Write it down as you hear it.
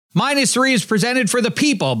-3 is presented for the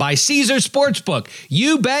people by Caesars Sportsbook.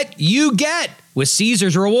 You bet, you get with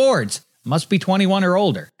Caesars Rewards. Must be 21 or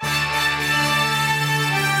older.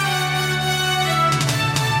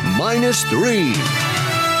 -3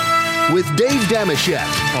 with Dave Damashek.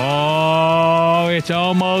 Oh, it's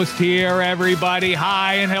almost here, everybody.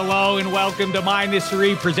 Hi and hello and welcome to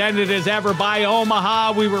 -3, presented as ever by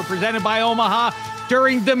Omaha. We were presented by Omaha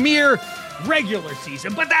during the mere regular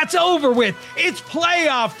season, but that's over with. It's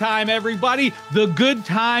playoff time, everybody. The good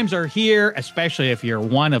times are here, especially if you're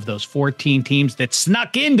one of those 14 teams that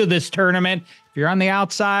snuck into this tournament. If you're on the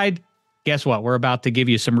outside, guess what? We're about to give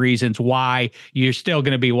you some reasons why you're still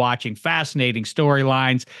going to be watching. Fascinating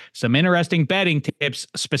storylines, some interesting betting tips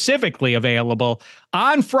specifically available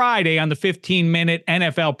on Friday on the 15-minute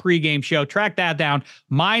NFL pregame show. Track that down,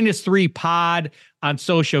 -3 pod on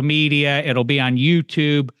social media. It'll be on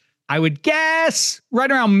YouTube. I would guess right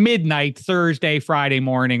around midnight, Thursday, Friday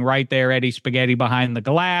morning, right there, Eddie Spaghetti behind the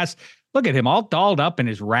glass. Look at him all dolled up in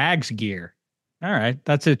his Rags gear. All right,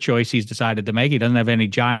 that's a choice he's decided to make. He doesn't have any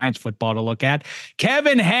Giants football to look at.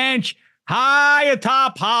 Kevin Hench, high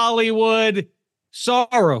atop Hollywood,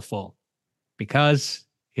 sorrowful because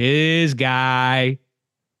his guy,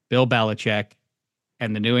 Bill Belichick,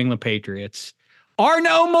 and the New England Patriots are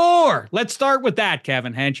no more. Let's start with that,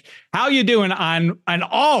 Kevin Hench. How you doing on an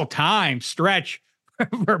all-time stretch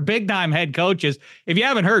for big-time head coaches? If you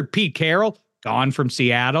haven't heard, Pete Carroll, gone from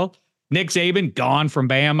Seattle. Nick Saban, gone from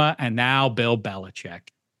Bama. And now Bill Belichick.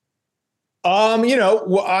 I'm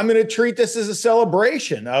going to treat this as a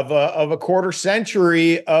celebration of a quarter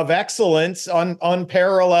century of excellence,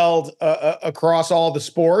 unparalleled across all the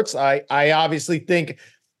sports. I obviously think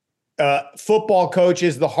football coach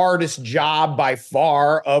is the hardest job by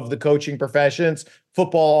far of the coaching professions.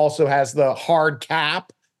 Football also has the hard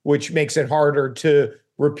cap, which makes it harder to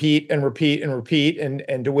repeat and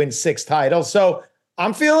to win 6 titles. So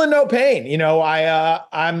I'm feeling no pain.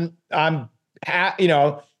 I'm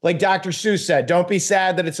like Dr. Seuss said, don't be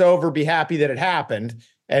sad that it's over, be happy that it happened.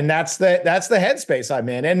 And that's the headspace I'm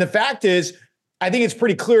in. And the fact is, I think it's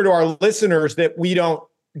pretty clear to our listeners that we don't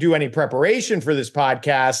do any preparation for this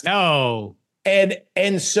podcast. No.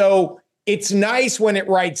 And so it's nice when it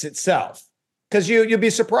writes itself, because you'll be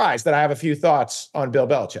surprised that I have a few thoughts on Bill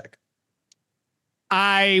Belichick.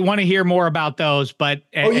 I want to hear more about those, but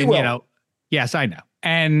will. Yes, I know.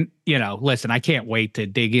 And, listen, I can't wait to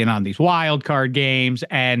dig in on these wild card games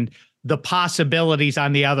and the possibilities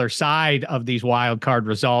on the other side of these wild card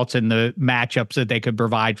results and the matchups that they could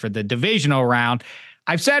provide for the divisional round.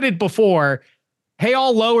 I've said it before. Hey,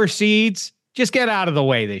 all lower seeds, just get out of the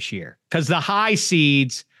way this year because the high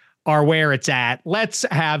seeds are where it's at. Let's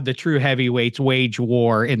have the true heavyweights wage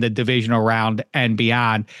war in the divisional round and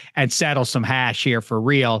beyond and settle some hash here for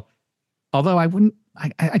real. Although I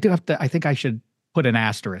think I should put an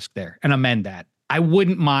asterisk there and amend that. I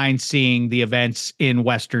wouldn't mind seeing the events in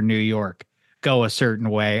Western New York go a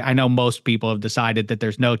certain way. I know most people have decided that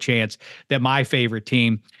there's no chance that my favorite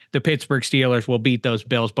team, the Pittsburgh Steelers, will beat those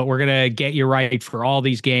Bills, but we're going to get you right for all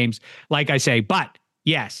these games. Like I say, but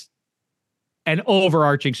yes, an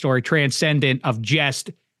overarching story transcendent of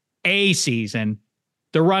just a season,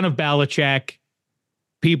 the run of Belichick.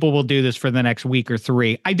 People will do this for the next week or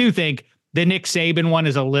 3. I do think the Nick Saban one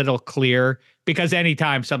is a little clear because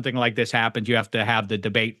anytime something like this happens, you have to have the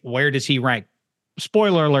debate. Where does he rank?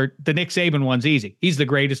 Spoiler alert, the Nick Saban one's easy. He's the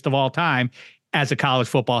greatest of all time as a college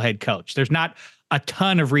football head coach. There's not a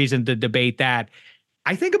ton of reason to debate that.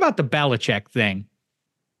 I think about the Belichick thing,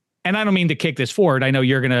 and I don't mean to kick this forward. I know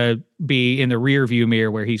you're going to be in the rear view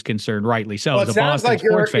mirror where he's concerned, rightly so. Well, it sounds like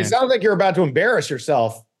you're about to embarrass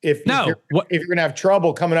yourself if you're going to have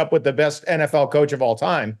trouble coming up with the best NFL coach of all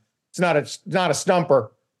time. It's not a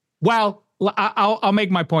stumper. Well, I'll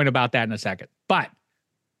make my point about that in a second. But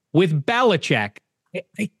with Belichick,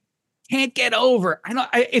 I can't get over.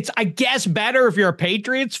 I guess better if you're a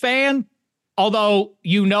Patriots fan, although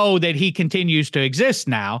you know that he continues to exist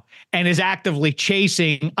now and is actively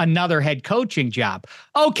chasing another head coaching job.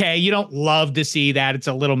 Okay, you don't love to see that. It's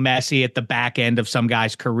a little messy at the back end of some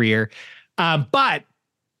guy's career. But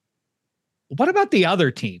what about the other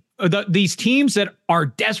team? These teams that are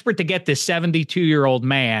desperate to get this 72-year-old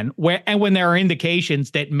man, when there are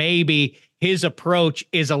indications that maybe his approach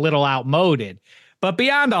is a little outmoded. But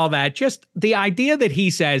beyond all that, just the idea that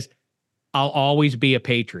he says, I'll always be a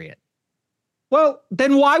Patriot. Well,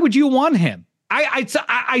 then why would you want him?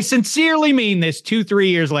 I sincerely mean this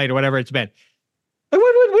 2-3 years later, whatever it's been. What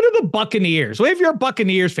are the Buccaneers? Well, if you're a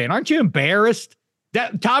Buccaneers fan, aren't you embarrassed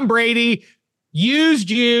that Tom Brady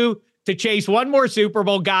used you to chase one more Super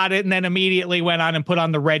Bowl, got it, and then immediately went on and put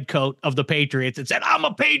on the red coat of the Patriots and said, I'm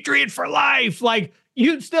a Patriot for life. Like,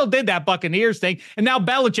 you still did that Buccaneers thing, and now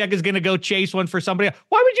Belichick is going to go chase one for somebody else.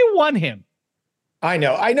 Why would you want him? I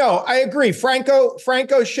know. I agree. Franco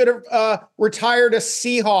should have retired a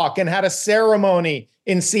Seahawk and had a ceremony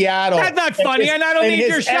in Seattle. That's not funny, and I don't need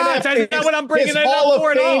your shots. That's not what I'm bringing it up for at all.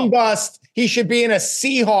 His Hall of Fame bust, he should be in a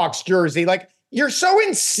Seahawks jersey. Like, you're so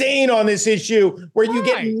insane on this issue where you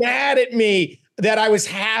get mad at me that I was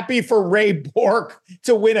happy for Ray Bork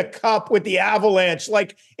to win a cup with the Avalanche.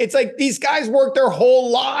 Like, it's like these guys worked their whole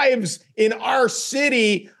lives in our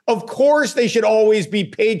city. Of course, they should always be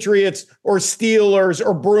Patriots or Steelers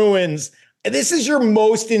or Bruins. This is your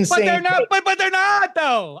most insane. But they're not. But they're not,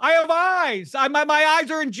 though. I have eyes. My eyes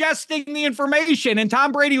are ingesting the information. And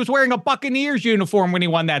Tom Brady was wearing a Buccaneers uniform when he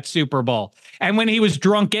won that Super Bowl, and when he was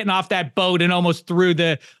drunk getting off that boat and almost threw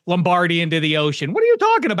the Lombardi into the ocean. What are you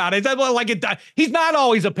talking about? Is that like it? He's not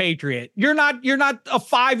always a Patriot. You're not a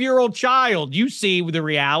 5-year-old child. You see the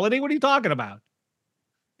reality. What are you talking about?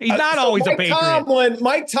 He's not always a Patriot.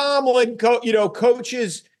 Mike Tomlin,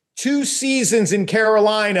 coaches 2 seasons in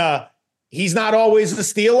Carolina. He's not always the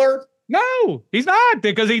Steeler? No, he's not,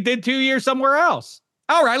 because he did 2 years somewhere else.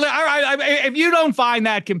 All right. If you don't find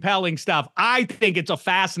that compelling stuff, I think it's a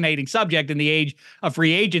fascinating subject in the age of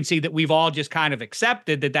free agency that we've all just kind of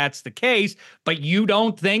accepted that that's the case. But you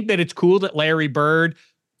don't think that it's cool that Larry Bird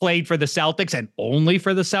played for the Celtics and only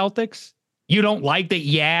for the Celtics? You don't like that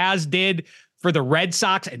Yaz did for the Red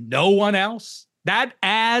Sox and no one else? That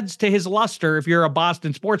adds to his luster if you're a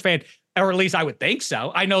Boston sports fan. Or at least I would think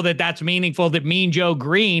so. I know that that's meaningful that Mean Joe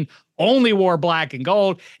Green only wore black and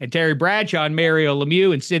gold, and Terry Bradshaw and Mario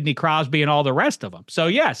Lemieux and Sidney Crosby and all the rest of them. So,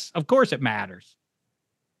 yes, of course it matters.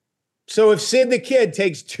 So if Sid the Kid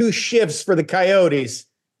takes 2 shifts for the Coyotes,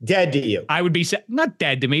 dead to you? I would be not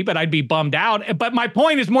dead to me, but I'd be bummed out. But my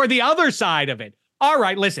point is more the other side of it. All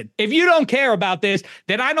right, listen, if you don't care about this,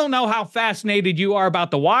 then I don't know how fascinated you are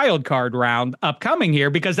about the wild card round upcoming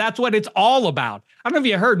here, because that's what it's all about. I don't know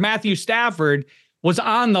if you heard Matthew Stafford was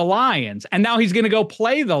on the Lions, and now he's going to go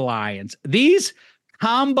play the Lions. These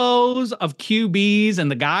combos of QBs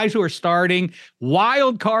and the guys who are starting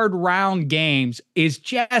wild card round games is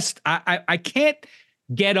just, I can't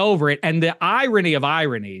get over it. And the irony of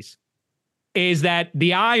ironies is that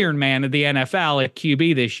the Iron Man of the NFL at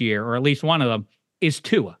QB this year, or at least one of them, is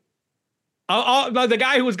Tua. The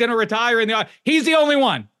guy who was going to retire he's the only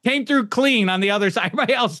one. Came through clean on the other side.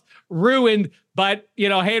 Everybody else ruined, but,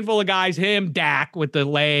 a handful of guys, him, Dak with the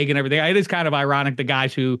leg and everything. It is kind of ironic the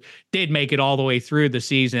guys who did make it all the way through the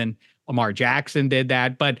season. Lamar Jackson did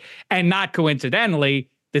that, and not coincidentally,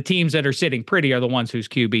 the teams that are sitting pretty are the ones whose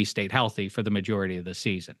QB stayed healthy for the majority of the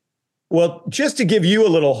season. Well, just to give you a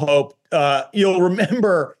little hope, you'll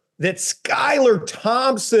remember that Skylar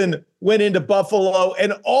Thompson went into Buffalo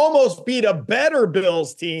and almost beat a better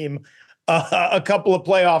Bills team a couple of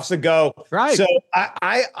playoffs ago. Right. So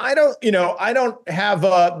I don't have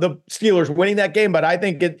the Steelers winning that game, but I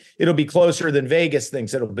think it'll be closer than Vegas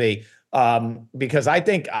thinks it'll be, because I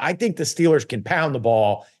think the Steelers can pound the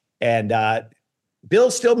ball, and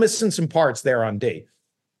Bill's still missing some parts there on D.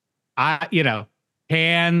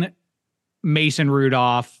 Can Mason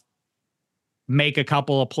Rudolph make a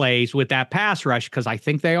couple of plays with that pass rush? Because I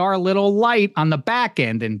think they are a little light on the back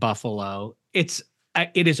end in Buffalo. It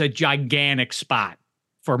is a gigantic spot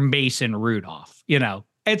for Mason Rudolph.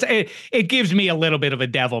 It gives me a little bit of a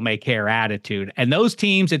devil may care attitude. And those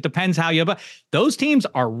teams, it depends how those teams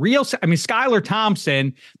are real. I mean, Skylar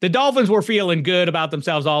Thompson, the Dolphins were feeling good about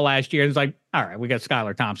themselves all last year. It's like, all right, we got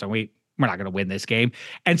Skylar Thompson. We're not going to win this game.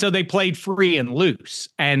 And so they played free and loose.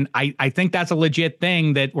 And I think that's a legit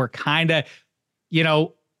thing that we're kind of,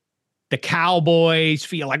 the Cowboys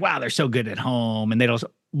feel like, wow, they're so good at home. And they don't,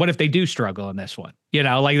 what if they do struggle in this one?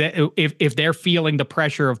 If they're feeling the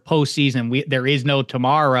pressure of postseason, there is no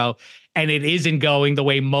tomorrow, and it isn't going the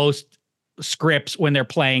way most scripts when they're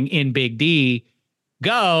playing in Big D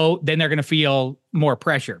go, then they're going to feel more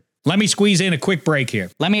pressure. Let me squeeze in a quick break here.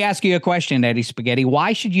 Let me ask you a question, Eddie Spaghetti.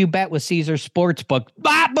 Why should you bet with Caesars Sportsbook?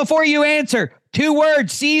 Before you answer, 2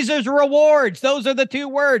 words, Caesars Rewards. Those are the 2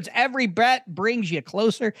 words. Every bet brings you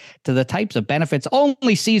closer to the types of benefits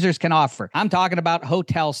only Caesars can offer. I'm talking about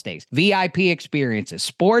hotel stays, VIP experiences,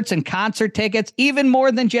 sports and concert tickets, even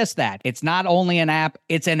more than just that. It's not only an app,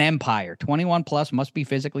 it's an empire. 21 plus, must be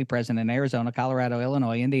physically present in Arizona, Colorado,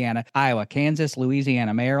 Illinois, Indiana, Iowa, Kansas,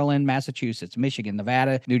 Louisiana, Maryland, Massachusetts, Michigan,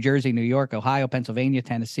 Nevada, New Jersey, New York, Ohio, Pennsylvania,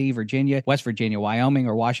 Tennessee, Virginia, West Virginia, Wyoming,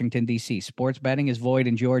 or Washington, D.C. Sports betting is void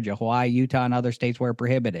in Georgia, Hawaii, Utah, and other states where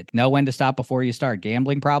prohibited. Know when to stop before you start.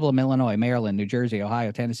 Gambling problem? Illinois, Maryland, New Jersey,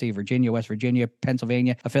 Ohio, Tennessee, Virginia, West Virginia,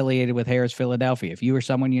 Pennsylvania, affiliated with Harris, Philadelphia. If you or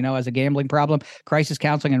someone you know has a gambling problem, crisis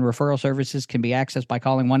counseling and referral services can be accessed by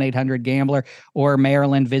calling 1-800-GAMBLER, or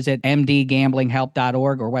Maryland, visit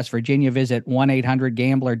mdgamblinghelp.org, or West Virginia, visit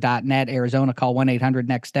 1-800-GAMBLER.net. Arizona, call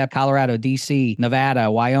 1-800-NEXT-STEP. Colorado, DC,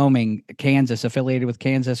 Nevada, Wyoming, Kansas, affiliated with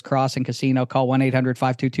Kansas Crossing Casino, call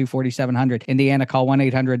 1-800-522-4700. Indiana, call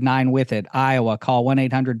 1-800-9-WITH-IT. Iowa, call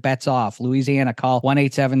 1-800-BETS-OFF. Louisiana, call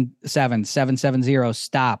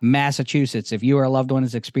 1-877-770-STOP. Massachusetts, if you or a loved one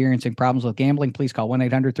is experiencing problems with gambling, please call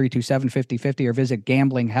 1-800-327-5050 or visit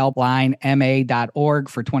gamblinghelplinema.org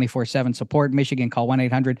for 24/7 support. Michigan, call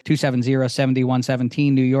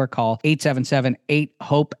 1-800-270-7117. New York, call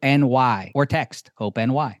 877-8-HOPE-NY or text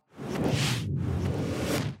HOPE-NY.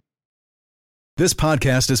 This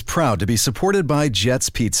podcast is proud to be supported by Jets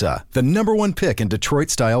Pizza, the #1 pick in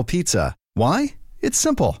Detroit-style pizza. Why? It's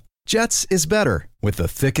simple. Jets is better. With the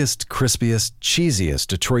thickest, crispiest, cheesiest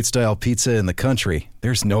Detroit-style pizza in the country,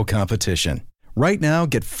 there's no competition. Right now,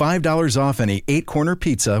 get $5 off any 8-corner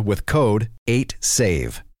pizza with code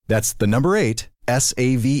 8SAVE. That's the number 8,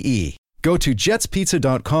 SAVE. Go to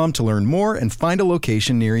jetspizza.com to learn more and find a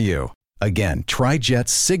location near you. Again, try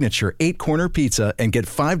Jet's signature 8-corner pizza and get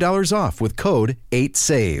 $5 off with code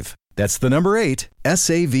 8SAVE. That's the number 8,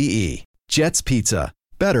 SAVE. Jet's Pizza.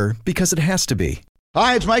 Better because it has to be.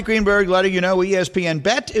 Hi, it's Mike Greenberg letting you know ESPN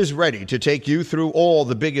Bet is ready to take you through all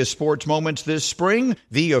the biggest sports moments this spring.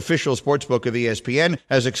 The official sportsbook of ESPN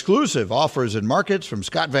has exclusive offers and markets from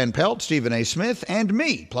Scott Van Pelt, Stephen A. Smith, and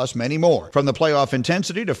me, plus many more. From the playoff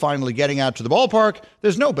intensity to finally getting out to the ballpark,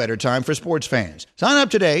 there's no better time for sports fans. Sign up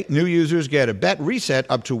today. New users get a bet reset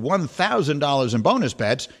up to $1,000 in bonus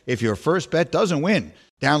bets if your first bet doesn't win.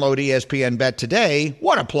 Download ESPN Bet today.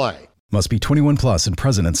 What a play. Must be 21 plus and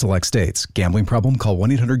present in select states. Gambling problem? Call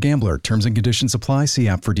 1-800-GAMBLER. Terms and conditions apply. See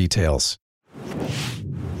app for details.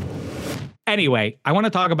 Anyway, I want to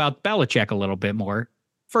talk about Belichick a little bit more.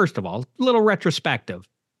 First of all, a little retrospective.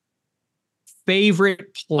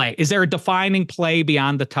 Favorite play? Is there a defining play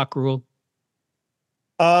beyond the tuck rule?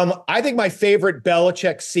 I think my favorite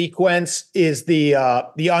Belichick sequence is the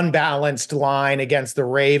unbalanced line against the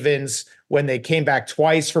Ravens when they came back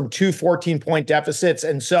twice from 2 14-point deficits.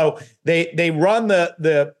 And so they run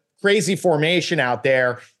the crazy formation out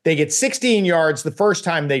there. They get 16 yards the first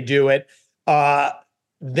time they do it.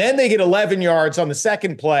 Then they get 11 yards on the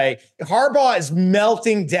second play. Harbaugh is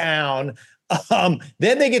melting down.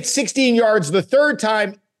 Then they get 16 yards the third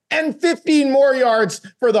time and 15 more yards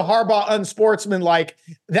for the Harbaugh unsportsmanlike.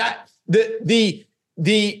 That the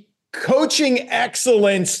coaching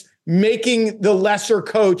excellence making the lesser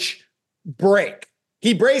coach break.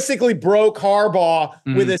 He basically broke Harbaugh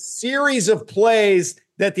with a series of plays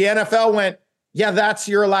that the NFL went, yeah,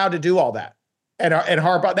 you're allowed to do all that. And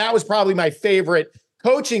Harbaugh, that was probably my favorite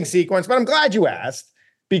coaching sequence, but I'm glad you asked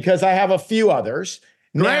because I have a few others.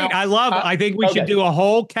 Great. I think we should do a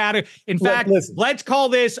whole category. In fact, let's call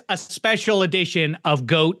this a special edition of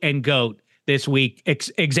Goat and Goat this week,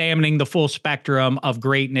 examining the full spectrum of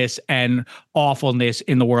greatness and awfulness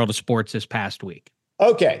in the world of sports this past week.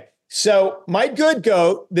 Okay. So my good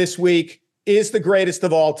goat this week is the greatest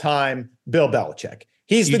of all time, Bill Belichick.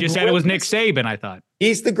 You just said it was Nick Saban, I thought.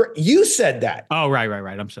 He's the great. You said that. Oh, right.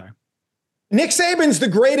 I'm sorry. Nick Saban's the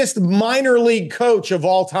greatest minor league coach of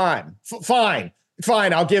all time. Fine.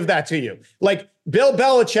 I'll give that to you. Like Bill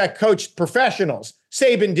Belichick coached professionals.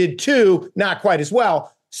 Saban did too, not quite as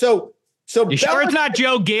well. So you sure it's not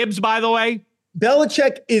Joe Gibbs, by the way?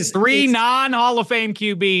 Belichick is 3 non-Hall of Fame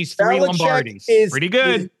QBs, 3 Lombardis. Pretty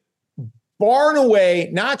good. Far and away,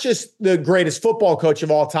 not just the greatest football coach of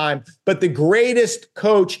all time, but the greatest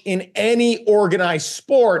coach in any organized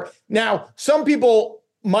sport. Now, some people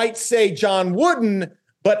might say John Wooden,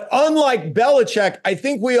 but unlike Belichick, I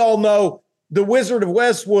think we all know the Wizard of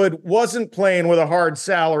Westwood wasn't playing with a hard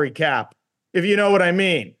salary cap, if you know what I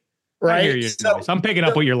mean, right? I hear you. So I'm picking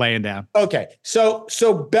up what you're laying down. Okay. So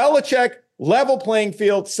Belichick, level playing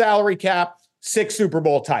field, salary cap, 6 Super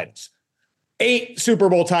Bowl titles. 8 Super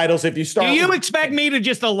Bowl titles if you start. Do you expect me to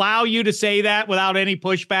just allow you to say that without any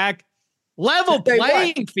pushback? Level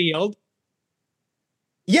playing field?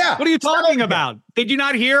 Yeah. What are you talking about? Did you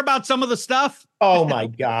not hear about some of the stuff? Oh, my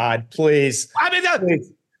God. Please. I mean,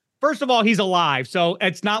 please. First of all, he's alive, so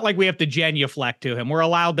it's not like we have to genuflect to him. We're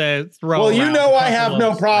allowed to throw. Well, you know, I have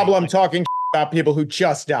no problem talking about people who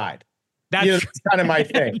just died. That's kind of my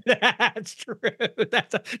thing. That's true.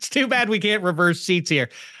 It's too bad we can't reverse seats here.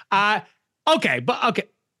 Okay.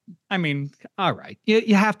 I mean, all right.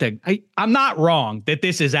 You have to. I'm not wrong that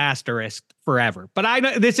this is asterisk forever. But I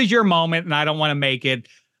know this is your moment, and I don't want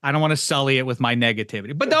to sully it with my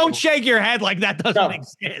negativity. But don't shake your head like that doesn't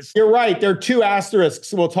exist. You're right. There are 2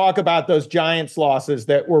 asterisks. We'll talk about those Giants losses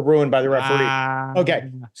that were ruined by the referee.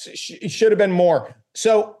 Okay. It should have been more.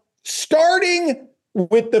 So starting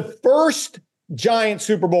with the first Giant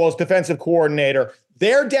Super Bowl as defensive coordinator,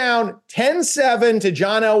 they're down 10-7 to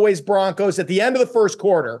John Elway's Broncos at the end of the first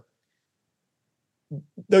quarter.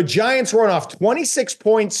 The Giants run off 26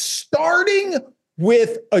 points, starting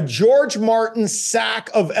with a George Martin sack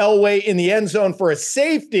of Elway in the end zone for a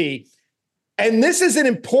safety. And this is an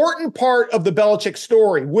important part of the Belichick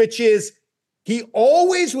story, which is he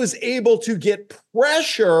always was able to get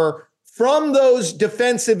pressure from those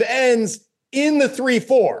defensive ends in the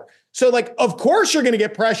 3-4. So, like, of course you're going to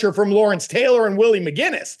get pressure from Lawrence Taylor and Willie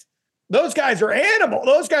McGinnis. Those guys are animal.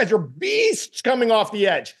 Those guys are beasts coming off the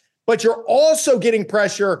edge. But you're also getting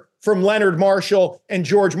pressure from Leonard Marshall and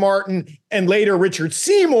George Martin and later Richard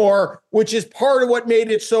Seymour, which is part of what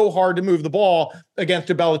made it so hard to move the ball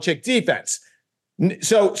against a Belichick defense.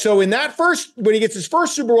 So in that when he gets his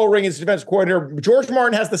first Super Bowl ring as defensive coordinator, George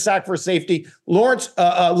Martin has the sack for safety.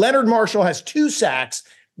 Leonard Marshall has 2 sacks.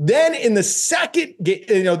 Then in the second,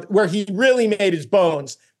 where he really made his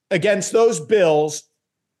bones against those Bills,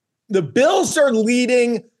 the Bills are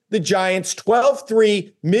leading the Giants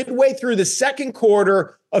 12-3 midway through the second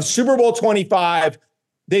quarter of Super Bowl 25.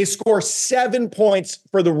 They score 7 points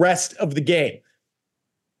for the rest of the game.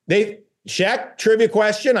 Shaq, trivia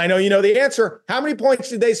question. I know you know the answer. How many points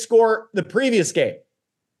did they score the previous game?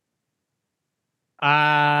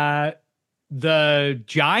 The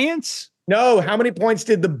Giants? No, how many points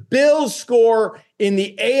did the Bills score in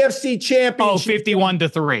the AFC Championship?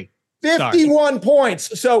 51-3. 51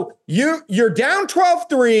 points. So you're down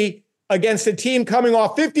 12-3 against a team coming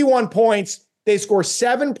off 51 points. They score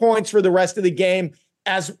 7 points for the rest of the game.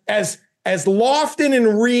 As Lofton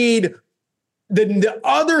and Reed, the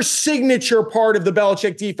other signature part of the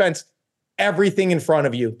Belichick defense, everything in front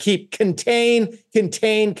of you. Contain.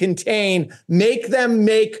 Make them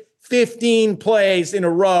make 15 plays in a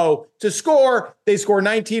row to score. They score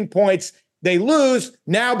 19 points. They lose.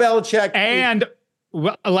 Now Belichick. And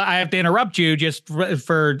I have to interrupt you just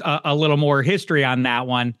for a little more history on that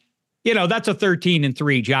one. That's a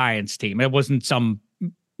 13-3 Giants team. It wasn't some,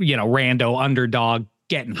 rando underdog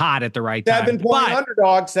getting hot at the right time.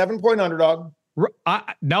 7-point underdog.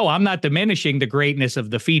 No, I'm not diminishing the greatness of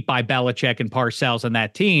the feat by Belichick and Parcells and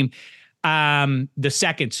that team. The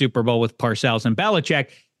second Super Bowl with Parcells and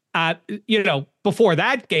Belichick. Before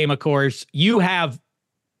that game, of course, you have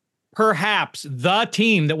perhaps the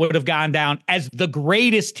team that would have gone down as the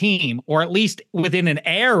greatest team, or at least within an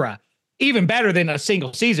era, even better than a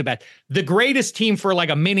single season bet. The greatest team for like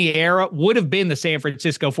a mini era would have been the San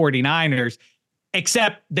Francisco 49ers,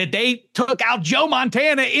 except that they took out Joe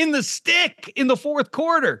Montana in the stick in the fourth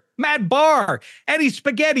quarter. Matt Barr, Eddie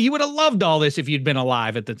Spaghetti. You would have loved all this if you'd been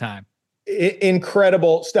alive at the time.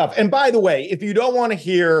 Incredible stuff. And by the way, if you don't want to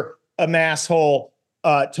hear a masshole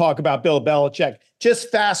talk about Bill Belichick,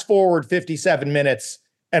 just fast forward 57 minutes,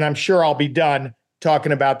 and I'm sure I'll be done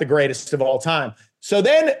talking about the greatest of all time. So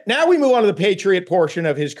then now we move on to the Patriot portion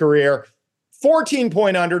of his career.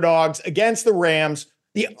 14-point underdogs against the Rams.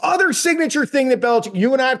 The other signature thing that Belichick,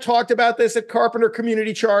 you and I have talked about this at Carpenter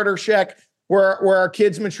Community Charter, Sheck, where our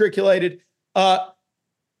kids matriculated.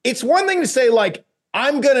 It's one thing to say, like,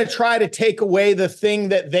 I'm going to try to take away the thing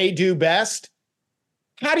that they do best.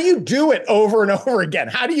 How do you do it over and over again?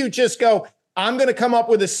 How do you just go, I'm going to come up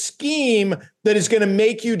with a scheme that is going to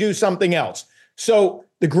make you do something else? So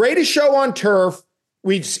the greatest show on turf,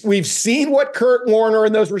 we've seen what Kurt Warner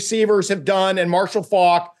and those receivers have done, and Marshall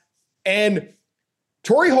Faulk, and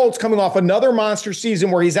Torrey Holt's coming off another monster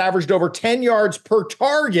season where he's averaged over 10 yards per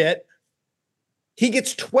target. He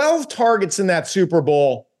gets 12 targets in that Super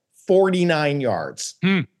Bowl, 49 yards.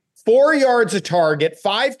 4 yards a target,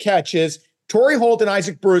 5 catches. Torrey Holt and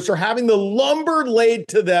Isaac Bruce are having the lumber laid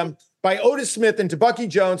to them by Otis Smith and Bucky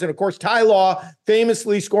Jones. And of course, Ty Law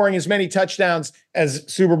famously scoring as many touchdowns as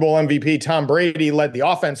Super Bowl MVP Tom Brady led the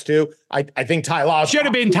offense to. I think Ty Law should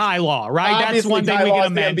have been Ty Law, right? That's one thing we can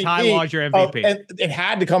amend. Ty Law's your MVP. And it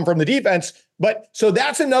had to come from the defense. But so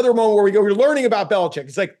that's another moment where we're learning about Belichick.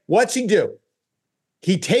 It's like, what's he do?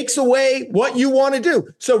 He takes away what you want to do.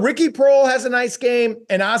 So Ricky Proehl has a nice game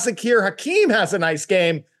and Azakir Hakeem has a nice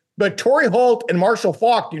game, but Torrey Holt and Marshall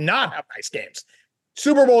Faulk do not have nice games.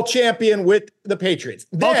 Super Bowl champion with the Patriots.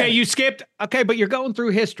 Then, okay, you skipped. Okay, but you're going through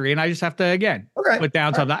history, and I just have to again put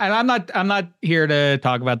down something. And I'm not here to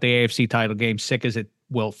talk about the AFC title game. Sick as it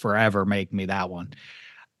will forever make me that one.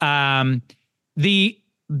 The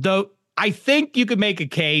I think you could make a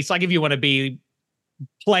case, like if you want to be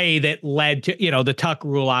play that led to, the Tuck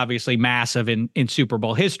rule, obviously massive in Super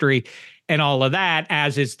Bowl history and all of that,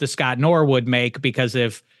 as is the Scott Norwood make, because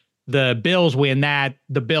if the Bills win that,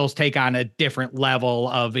 the Bills take on a different level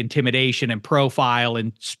of intimidation and profile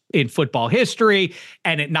in football history.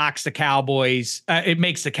 And it knocks the Cowboys. It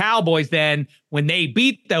makes the Cowboys then, when they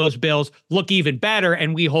beat those Bills, look even better.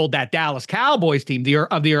 And we hold that Dallas Cowboys team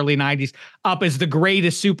of the early 90s up as the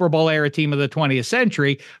greatest Super Bowl era team of the 20th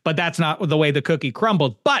century. But that's not the way the cookie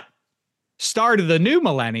crumbled. But start of the new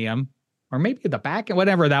millennium, or maybe the back end,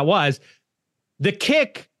 whatever that was, the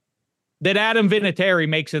kick that Adam Vinatieri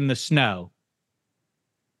makes in the snow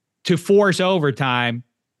to force overtime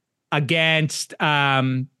against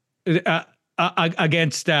as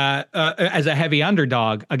a heavy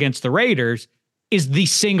underdog against the Raiders is the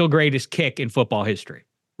single greatest kick in football history,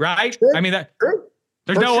 right? Sure, I mean, there's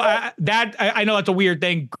For no sure. I know that's a weird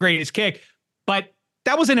thing, greatest kick, but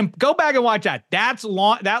that was go back and watch that. That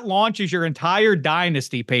launches your entire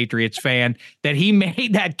dynasty, Patriots fan, that he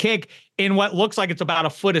made that kick in what looks like it's about a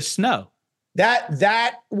foot of snow.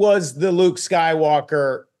 That was the Luke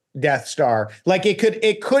Skywalker Death Star. Like it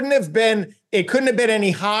couldn't have been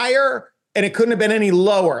any higher, and it couldn't have been any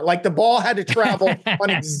lower. Like the ball had to travel on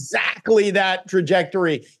exactly that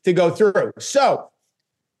trajectory to go through. So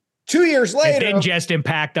 2 years later, it didn't just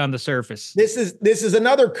impact on the surface. This is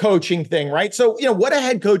another coaching thing, right? So, what do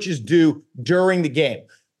head coaches do during the game?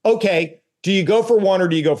 Okay, do you go for one or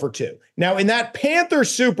do you go for two? Now, in that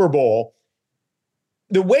Panthers Super Bowl,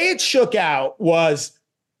 the way it shook out was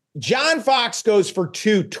John Fox goes for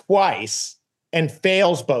two twice and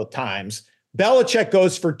fails both times. Belichick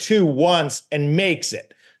goes for two once and makes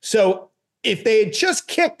it. So if they had just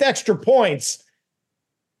kicked extra points,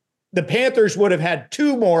 the Panthers would have had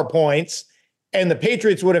two more points and the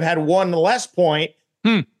Patriots would have had one less point,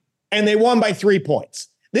 and they won by 3 points.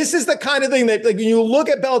 This is the kind of thing that, like, when you look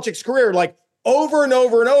at Belichick's career, like over and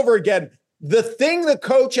over and over again, the thing the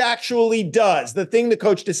coach actually does, the thing the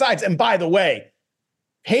coach decides. And by the way,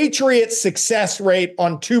 Patriots success rate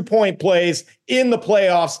on 2-point plays in the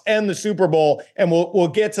playoffs and the Super Bowl, and we'll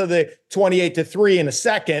get to the 28-3 in a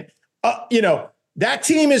second. That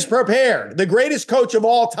team is prepared. The greatest coach of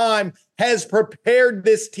all time has prepared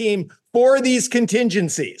this team for these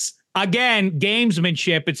contingencies. Again,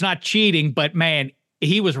 gamesmanship. It's not cheating, but man,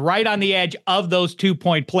 he was right on the edge of those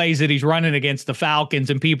 2-point plays that he's running against the Falcons,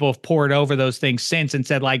 and people have poured over those things since and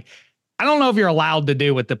said, like, I don't know if you're allowed to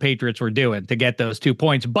do what the Patriots were doing to get those 2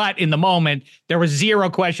 points, but in the moment, there was zero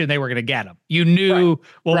question they were going to get them. You knew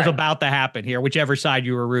what was about to happen here, whichever side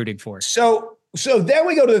you were rooting for. So then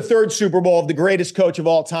we go to the third Super Bowl of the greatest coach of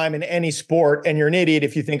all time in any sport, and you're an idiot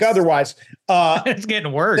if you think otherwise. It's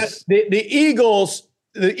getting worse. The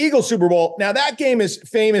Eagles Super Bowl. Now, that game is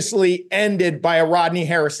famously ended by a Rodney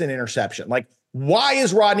Harrison interception. Like, why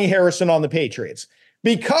is Rodney Harrison on the Patriots?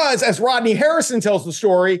 Because, as Rodney Harrison tells the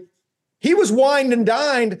story, he was wined and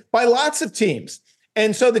dined by lots of teams.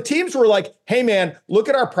 And so the teams were like, hey, man, look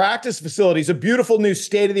at our practice facilities, a beautiful new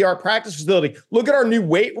state-of-the-art practice facility. Look at our new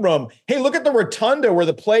weight room. Hey, look at the rotunda where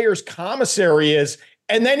the players' commissary is.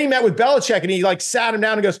 And then he met with Belichick, and he sat him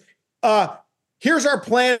down and goes, here's our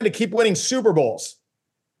plan to keep winning Super Bowls.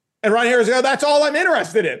 And Ron Harris goes, that's all I'm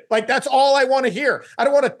interested in. Like, that's all I want to hear. I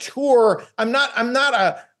don't want to tour. I'm not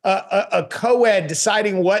a co-ed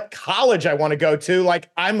deciding what college I want to go to. Like,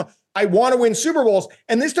 I want to win Super Bowls.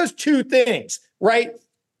 And this does two things, right?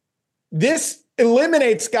 This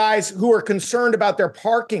eliminates guys who are concerned about their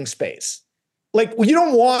parking space. Like, you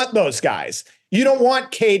don't want those guys. You don't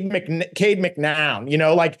want Cade McNown,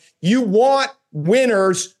 you want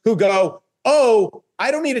winners who go, oh,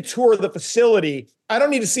 I don't need to tour the facility. I don't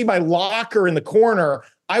need to see my locker in the corner.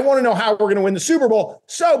 I want to know how we're going to win the Super Bowl.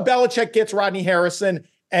 So Belichick gets Rodney Harrison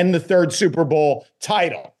and the third Super Bowl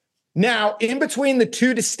title. Now, in between the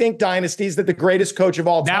two distinct dynasties that the greatest coach of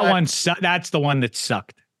all time. That's the one that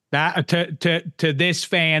sucked. That to this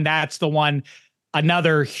fan, that's the one.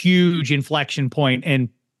 Another huge inflection point in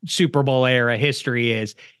Super Bowl era history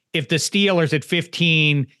is if the Steelers at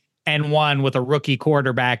 15-1 with a rookie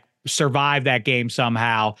quarterback survive that game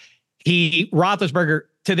somehow. Roethlisberger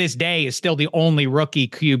to this day is still the only rookie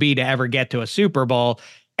QB to ever get to a Super Bowl.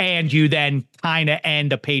 And you then kind of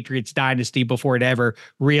end a Patriots dynasty before it ever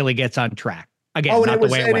really gets on track. Again, not the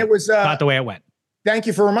way it went. Thank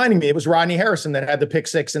you for reminding me. It was Rodney Harrison that had the pick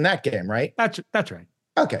six in that game, right? That's right.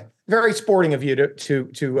 Okay. Very sporting of you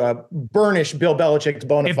to burnish Bill Belichick's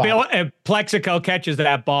bona fide. If Plexico catches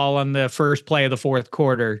that ball on the first play of the fourth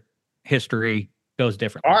quarter, history goes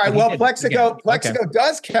different. All right. Well, Plexico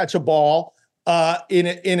does catch a ball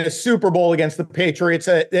in a Super Bowl against the Patriots,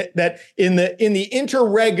 that in the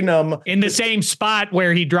interregnum, in the same spot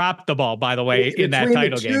where he dropped the ball, by the way, in that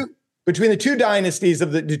title game. Between the two dynasties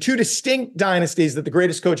of the two distinct dynasties that the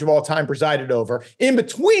greatest coach of all time presided over. In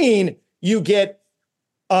between, you get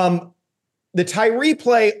the Tyree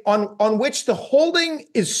play on which the holding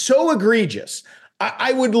is so egregious.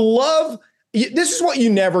 I would love, this is what you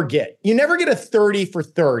never get. You never get a 30 for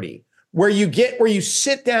 30 where you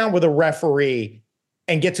sit down with a referee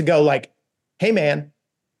and get to go like, hey man,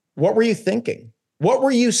 what were you thinking? What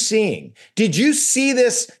were you seeing? Did you see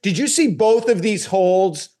this? Did you see both of these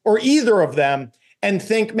holds or either of them and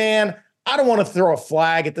think, man, I don't want to throw a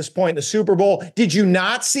flag at this point in the Super Bowl? Did you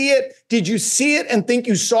not see it? Did you see it and think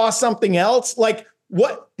you saw something else? Like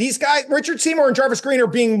what these guys, Richard Seymour and Jarvis Green, are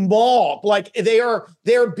being mauled. Like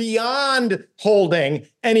they're beyond holding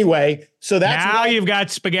anyway. So that's now you've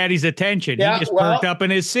got Spaghetti's attention. Yeah, he just perked up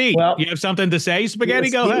in his seat. Well, you have something to say,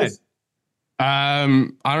 Spaghetti? Go ahead. I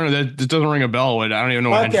don't know. That doesn't ring a bell. I don't even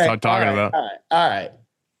know what Henry's talking about. All right.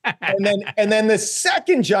 and then the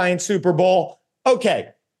second Giant Super Bowl. Okay.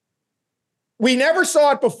 We never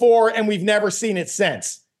saw it before, and we've never seen it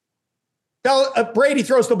since. Brady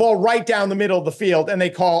throws the ball right down the middle of the field, and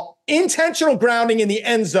they call intentional grounding in the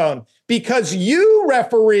end zone because you,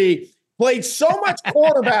 referee, played so much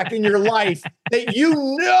quarterback in your life that you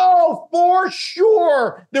know for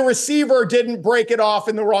sure the receiver didn't break it off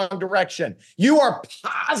in the wrong direction. You are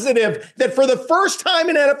positive that for the first time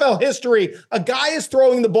in NFL history, a guy is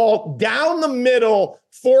throwing the ball down the middle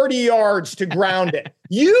 40 yards to ground it.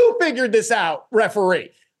 You figured this out,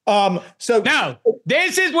 referee. No,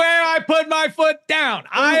 this is where I put my foot down.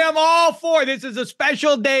 I am all for this. Is a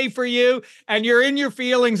special day for you, and you're in your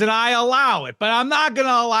feelings, and I allow it. But I'm not going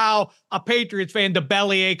to allow a Patriots fan to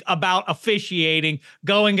bellyache about officiating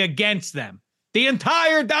going against them. The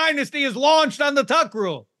entire dynasty is launched on the Tuck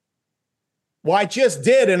rule. Well, I just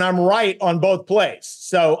did, and I'm right on both plays.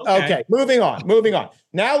 So, okay, moving on.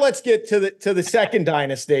 Now let's get to the second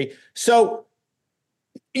dynasty. So,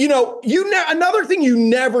 another thing you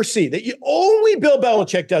never see that only Bill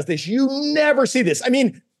Belichick does this. You never see this. I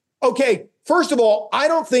mean, okay, first of all, I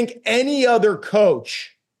don't think any other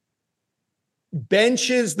coach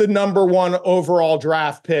benches the number 1 overall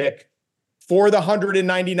draft pick for the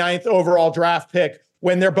 199th overall draft pick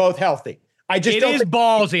when they're both healthy. It is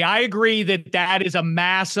ballsy. I agree that is a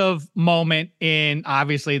massive moment in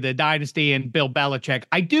obviously the dynasty and Bill Belichick.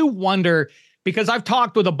 I do wonder, because I've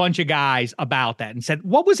talked with a bunch of guys about that and said,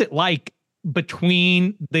 what was it like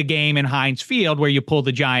between the game in Heinz Field where you pulled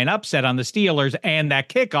the giant upset on the Steelers and that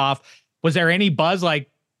kickoff? Was there any buzz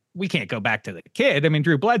like, we can't go back to the kid? I mean,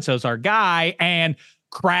 Drew Bledsoe's our guy, and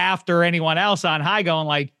Kraft or anyone else on high going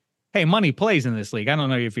like, hey, money plays in this league. I don't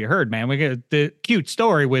know if you heard, man. We got the cute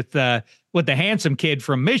story with the handsome kid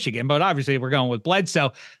from Michigan, but obviously we're going with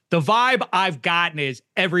Bledsoe. The vibe I've gotten is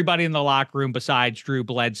everybody in the locker room besides Drew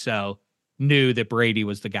Bledsoe knew that Brady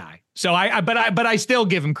was the guy. So but I still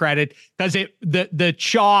give him credit because the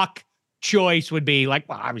chalk choice would be like,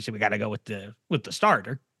 well, obviously we got to go with the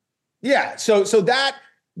starter. Yeah. So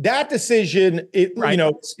that decision, right,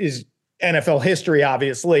 is NFL history,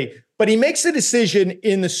 obviously, but he makes a decision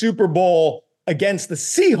in the Super Bowl against the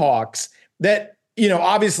Seahawks that,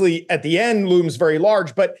 obviously at the end looms very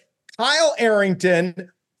large, but Kyle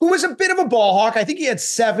Arrington, who was a bit of a ball hawk, I think he had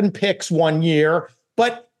 7 picks one year,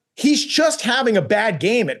 but he's just having a bad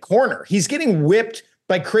game at corner. He's getting whipped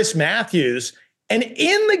by Chris Matthews. And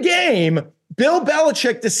in the game, Bill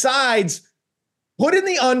Belichick decides, put in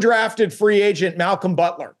the undrafted free agent Malcolm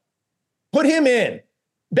Butler. Put him in.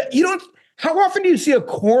 How often do you see a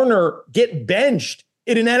corner get benched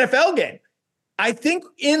in an NFL game? I think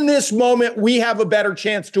in this moment, we have a better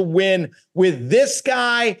chance to win with this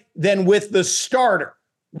guy than with the starter.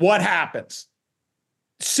 What happens?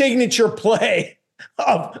 Signature play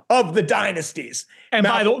of the dynasties. And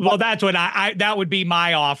by the way, that's what that would be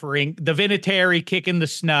my offering. The Vinatieri kick in the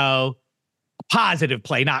snow, positive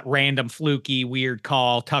play, not random, fluky, weird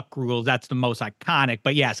call, tuck rules. That's the most iconic.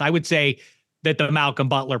 But yes, I would say that the Malcolm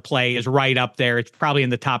Butler play is right up there. It's probably in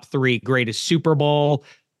the top 3 greatest Super Bowl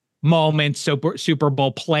moments, Super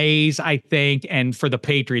Bowl plays, I think. And for the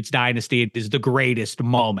Patriots dynasty, it is the greatest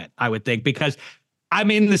moment, I would think, because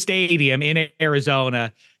I'm in the stadium in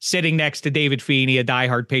Arizona, sitting next to David Feeney, a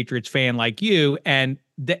diehard Patriots fan like you, and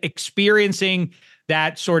experiencing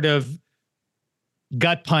that sort of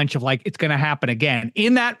gut punch of like, it's going to happen again.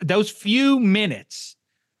 In those few minutes,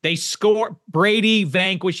 They score. Brady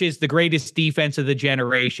vanquishes the greatest defense of the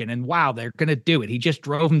generation. And wow, they're going to do it. He just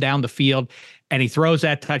drove him down the field and he throws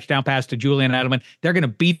that touchdown pass to Julian Edelman. They're going to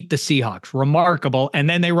beat the Seahawks. Remarkable. And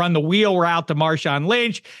then they run the wheel route to Marshawn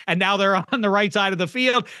Lynch. And now they're on the right side of the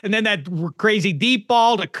field. And then that crazy deep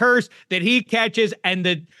ball to Curse that he catches, and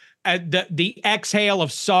the exhale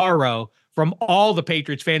of sorrow from all the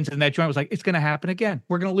Patriots fans in that joint was like, it's going to happen again.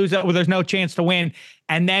 We're going to lose that. Well, there's no chance to win.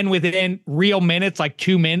 And then within real minutes, like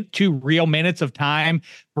 2 real minutes of time,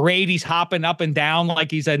 Brady's hopping up and down like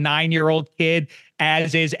he's a 9-year-old kid,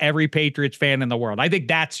 as is every Patriots fan in the world. I think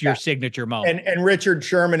that's your signature moment. And Richard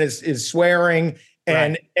Sherman is swearing.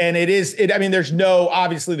 And I mean, there's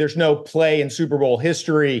no play in Super Bowl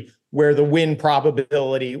history where the win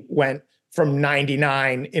probability went from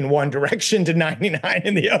 99 in one direction to 99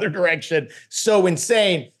 in the other direction. So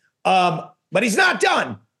insane. But he's not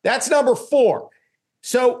done. That's number 4.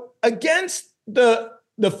 So against the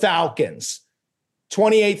Falcons,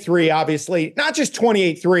 28-3, obviously, not just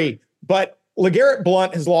 28-3, but LeGarrette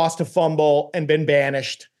Blount has lost a fumble and been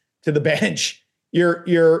banished to the bench.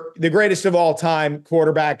 You're the greatest of all time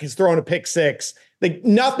quarterback, has thrown a pick 6. Like,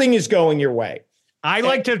 nothing is going your way. I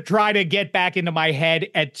like to try to get back into my head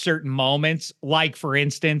at certain moments, like, for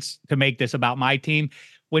instance, to make this about my team,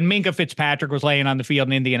 when Minkah Fitzpatrick was laying on the field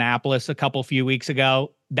in Indianapolis a few weeks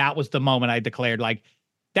ago, that was the moment I declared, like,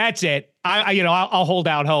 that's it. I'll hold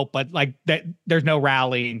out hope, but like that, there's no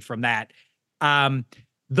rallying from that.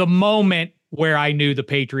 The moment where I knew the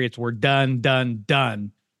Patriots were done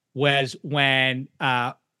was when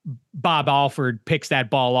Bob Alford picks that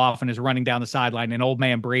ball off and is running down the sideline, and old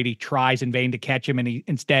man Brady tries in vain to catch him, and he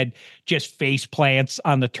instead just face plants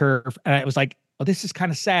on the turf. And it was like, oh, this is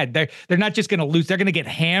kind of sad. They're not just going to lose. They're going to get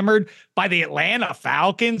hammered by the Atlanta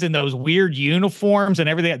Falcons in those weird uniforms and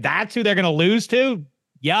everything. That's who they're going to lose to.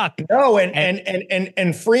 Yuck. No,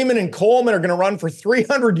 and Freeman and Coleman are going to run for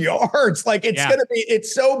 300 yards. Like,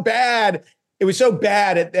 it's so bad. It was so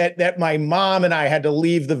bad that my mom and I had to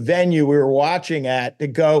leave the venue we were watching at to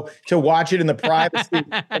go to watch it in the privacy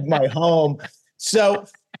of my home. So,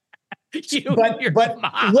 but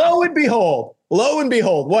lo and behold,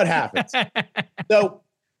 what happens? So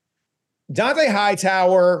Dante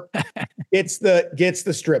Hightower gets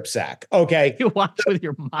the strip sack. Okay. You watch with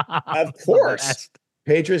your mom. Of course.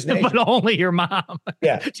 Patriots Nation. But only your mom.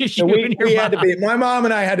 Yeah. So we had to be, my mom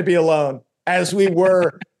and I had to be alone, as we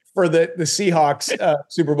were for the Seahawks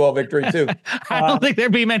Super Bowl victory too. I don't think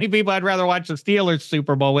there'd be many people I'd rather watch the Steelers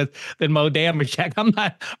Super Bowl with than Mo Damashek. I'm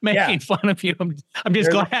not making fun of you. I'm just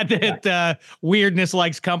glad that weirdness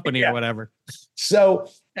likes company or whatever. So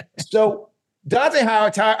Dante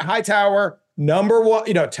Hightower, number 1,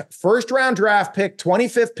 first round draft pick,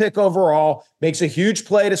 25th pick overall, makes a huge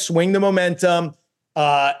play to swing the momentum,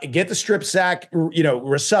 get the strip sack,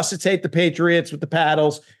 resuscitate the Patriots with the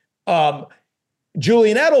paddles.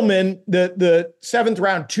 Julian Edelman, the 7th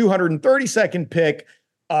round, 232nd pick,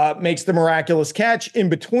 makes the miraculous catch. In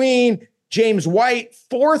between, James White,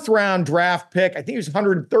 4th round draft pick, I think he was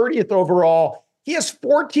 130th overall. He has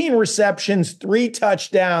 14 receptions, 3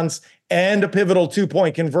 touchdowns, and a pivotal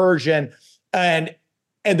 2-point conversion. And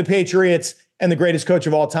the Patriots and the greatest coach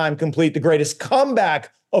of all time complete the greatest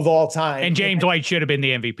comeback of all time. And James White should have been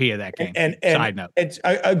the MVP of that game. And side note.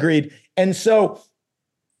 I agreed. And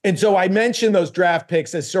so I mentioned those draft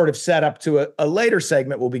picks as sort of set up to a later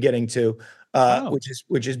segment we'll be getting to,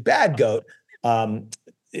 which is Bad Goat.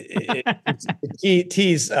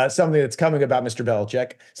 Tease something that's coming about Mr.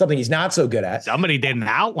 Belichick, something he's not so good at. Somebody did an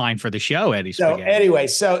outline for the show, Eddie. So anyway,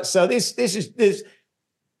 so this is.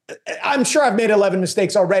 I'm sure I've made 11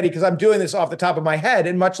 mistakes already because I'm doing this off the top of my head,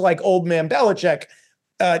 and much like old man Belichick,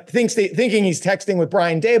 thinking he's texting with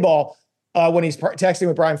Brian Daboll. When he's texting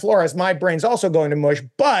with Brian Flores, my brain's also going to mush,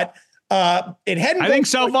 but it hadn't. I think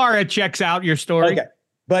so far it checks out your story. Okay.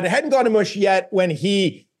 But it hadn't gone to mush yet when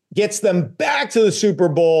he gets them back to the Super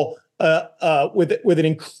Bowl with an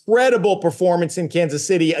incredible performance in Kansas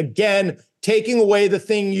City. Again, taking away the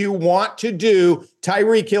thing you want to do.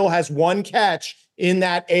 Tyreek Hill has 1 catch in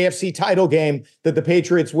that AFC title game that the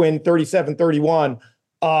Patriots win 37-31.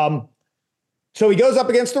 So he goes up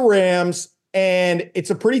against the Rams. And it's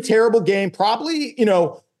a pretty terrible game. Probably,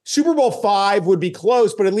 Super Bowl 5 would be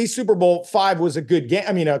close, but at least Super Bowl 5 was a good game.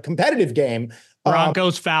 I mean, a competitive game.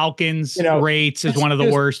 Broncos, Falcons, rates is one of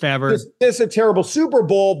the worst ever. It's a terrible Super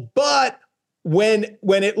Bowl, but when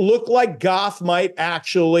it looked like Goff might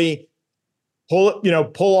actually pull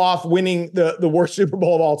off winning the worst Super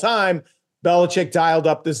Bowl of all time, Belichick dialed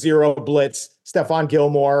up the zero blitz. Stephon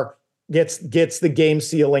Gilmore gets the game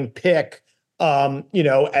sealing pick.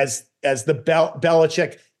 As the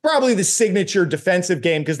Belichick probably the signature defensive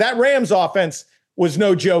game, because that Rams offense was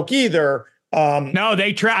no joke either. No,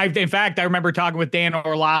 they tried. In fact, I remember talking with Dan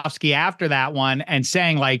Orlovsky after that one and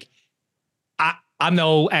saying, like, I'm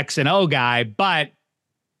no X and O guy, but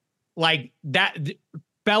like that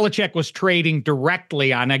Belichick was trading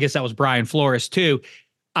directly on, I guess that was Brian Flores too,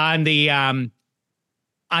 on the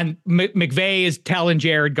on McVay is telling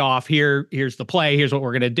Jared Goff, here's the play, here's what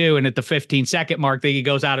we're going to do. And at the 15-second mark, he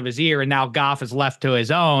goes out of his ear, and now Goff is left to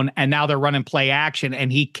his own, and now they're running play action. And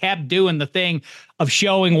he kept doing the thing of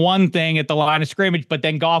showing one thing at the line of scrimmage, but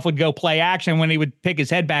then Goff would go play action. When he would pick his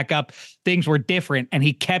head back up, things were different, and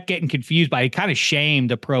he kept getting confused by it. He kind of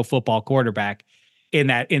shamed a pro football quarterback in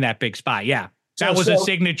that big spot. Yeah. That was a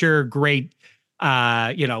signature great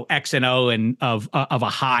X and O and of a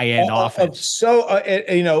high end offense.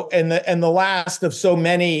 And the last of so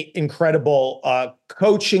many incredible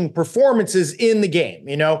coaching performances in the game.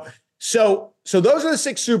 So those are the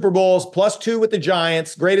 6 Super Bowls plus 2 with the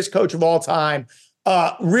Giants. Greatest coach of all time.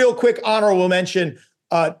 Real quick honorable mention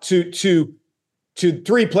to 3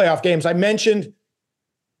 playoff games. I mentioned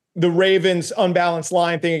the Ravens unbalanced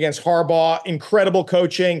line thing against Harbaugh. Incredible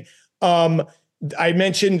coaching. I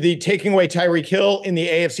mentioned the taking away Tyreek Hill in the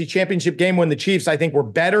AFC Championship game when the Chiefs, I think, were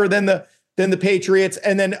better than the Patriots.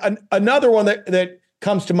 And then another one that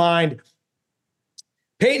comes to mind,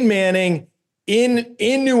 Peyton Manning in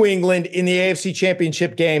New England in the AFC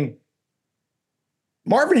Championship game.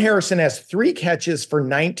 Marvin Harrison has 3 catches for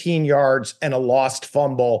 19 yards and a lost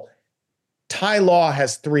fumble. Ty Law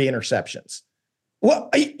has 3 interceptions. Well,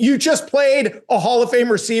 you just played a Hall of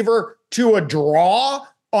Fame receiver to a draw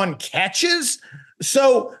on catches.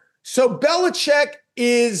 So Belichick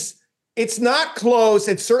it's not close.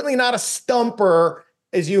 It's certainly not a stumper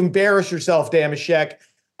as you embarrass yourself, Damashek.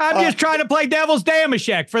 I'm just trying to play devil's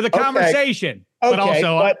Damashek for the conversation. But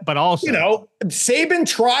also, Saban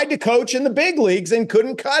tried to coach in the big leagues and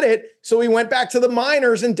couldn't cut it. So he went back to the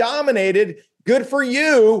minors and dominated. Good for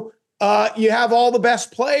you. You have all the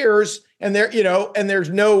best players, and and there's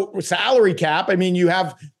no salary cap. I mean,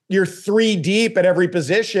 you're 3 deep at every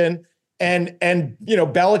position, and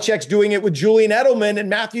Belichick's doing it with Julian Edelman and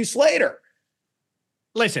Matthew Slater.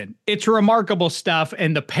 Listen, it's remarkable stuff,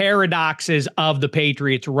 and the paradoxes of the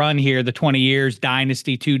Patriots run here, the 20 years,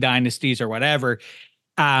 dynasty, 2 dynasties, or whatever.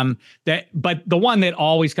 But the one that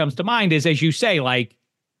always comes to mind is, as you say, like,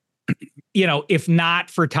 if not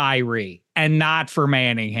for Tyree and not for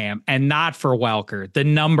Manningham and not for Welker, the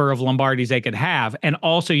number of Lombardis they could have. And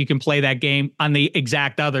also you can play that game on the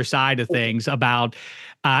exact other side of things about,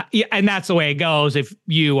 and that's the way it goes. If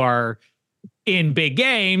you are in big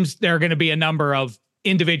games, there are going to be a number of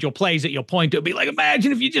individual plays that you'll point to. Be like,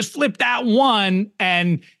 imagine if you just flip that one,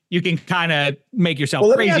 and you can kind of make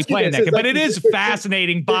yourself crazy playing that. But it is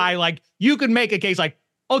fascinating by, like, you could make a case like,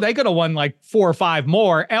 oh, they could have won like 4 or 5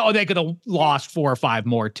 more. Oh, they could have lost 4 or 5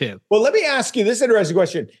 more too. Well, let me ask you this interesting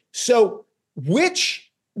question. So which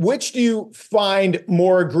do you find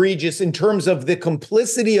more egregious in terms of the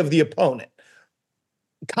complicity of the opponent?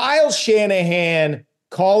 Kyle Shanahan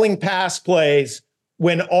calling pass plays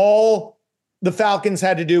when all the Falcons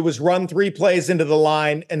had to do was run 3 plays into the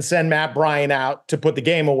line and send Matt Bryant out to put the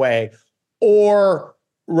game away, or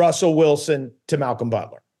Russell Wilson to Malcolm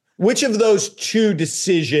Butler? Which of those 2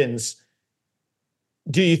 decisions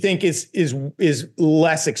do you think is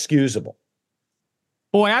less excusable?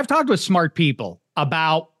 Boy, I've talked with smart people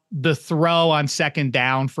about the throw on 2nd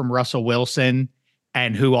down from Russell Wilson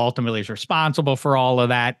and who ultimately is responsible for all of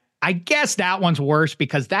that. I guess that one's worse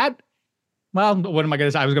because what am I going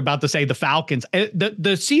to say? I was about to say the Falcons. The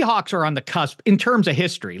Seahawks are on the cusp in terms of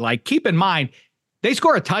history. Like, keep in mind, they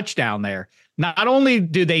score a touchdown there. Not only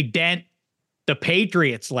do they dent the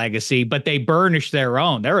Patriots' legacy, but they burnish their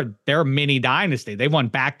own. They're a mini dynasty. They won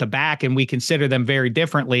back-to-back, and we consider them very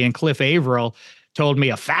differently. And Cliff Averill told me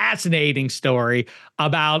a fascinating story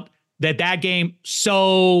about that game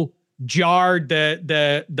so jarred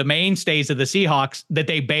the mainstays of the Seahawks that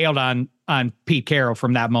they bailed on Pete Carroll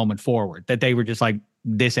from that moment forward, that they were just like,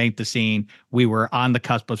 this ain't the scene. We were on the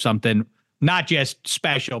cusp of something not just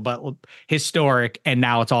special, but historic, and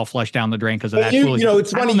now it's all flushed down the drain because of that.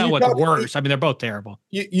 It's funny. I don't know what's worse. I mean, they're both terrible.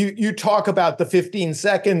 You talk about the 15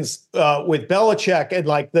 seconds with Belichick and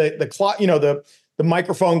like the clock, the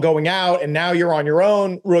microphone going out, and now you're on your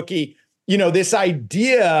own, rookie. This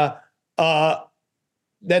idea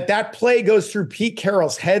that play goes through Pete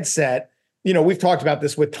Carroll's headset. We've talked about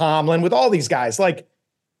this with Tomlin, with all these guys. Like,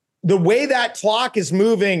 the way that clock is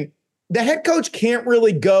moving, the head coach can't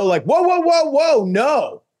really go like, whoa,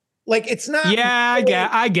 no. Like, it's not. Yeah,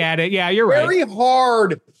 I get it. Yeah, you're right. Very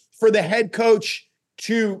hard for the head coach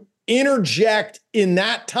to interject in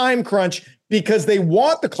that time crunch because they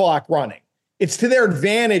want the clock running. It's to their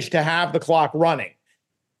advantage to have the clock running,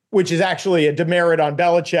 which is actually a demerit on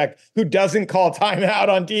Belichick, who doesn't call timeout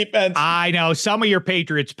on defense. I know some of your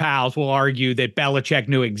Patriots pals will argue that Belichick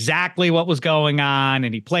knew exactly what was going on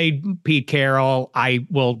and he played Pete Carroll. I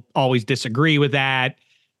will always disagree with that.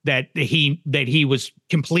 That he was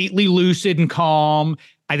completely lucid and calm.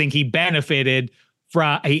 I think he benefited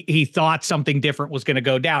from he thought something different was going to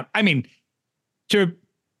go down. I mean, to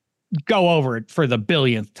go over it for the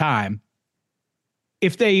billionth time,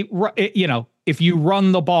 if you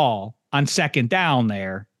run the ball on second down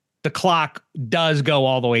there, the clock does go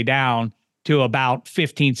all the way down to about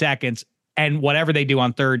 15 seconds. And whatever they do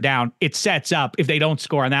on third down, it sets up, if they don't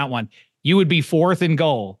score on that one, you would be 4th and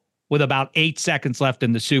goal with about 8 seconds left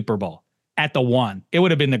in the Super Bowl at the 1. It would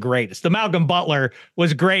have been the greatest. The Malcolm Butler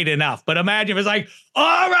was great enough, but imagine if it's like,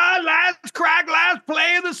 all right, last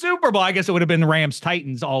play of the Super Bowl. I guess it would have been the Rams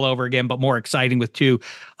Titans all over again, but more exciting with two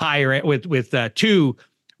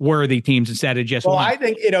worthy teams instead of just one. I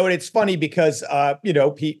think, it's funny because,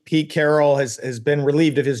 Pete Carroll has been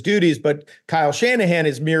relieved of his duties, but Kyle Shanahan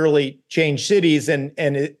has merely changed cities and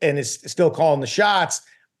is still calling the shots.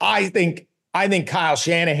 I think Kyle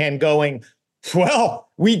Shanahan going, well,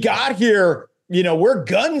 we got here, we're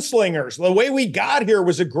gunslingers. The way we got here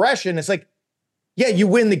was aggression. It's like, yeah, you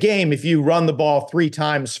win the game if you run the ball 3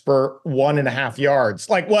 times for 1.5 yards.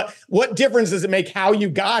 Like what difference does it make how you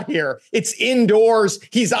got here? It's indoors.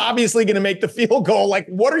 He's obviously going to make the field goal. Like,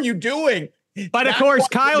 what are you doing? But of course,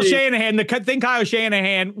 Kyle Shanahan, the thing Kyle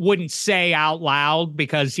Shanahan wouldn't say out loud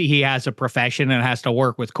because he has a profession and has to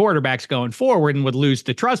work with quarterbacks going forward and would lose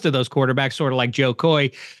the trust of those quarterbacks, sort of like Joe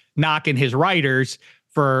Coy knocking his writers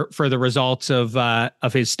for the results of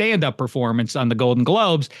his stand-up performance on the Golden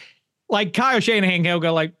Globes. Like Kyle Shanahan, he'll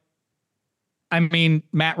go like, I mean,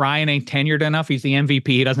 Matt Ryan ain't tenured enough. He's the MVP.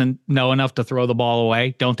 He doesn't know enough to throw the ball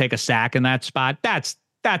away. Don't take a sack in that spot. That's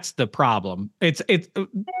the problem. It's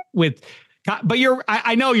with, but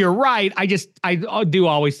I know you're right. I do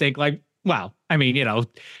always think like, well, I mean,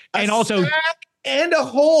 and also sack and a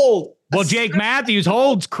hold. Well, Jake Matthews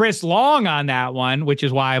holds Chris Long on that one, which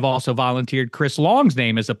is why I've also volunteered Chris Long's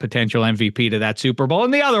name as a potential MVP to that Super Bowl.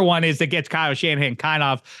 And the other one is that gets Kyle Shanahan kind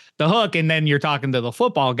of off the hook. And then you're talking to the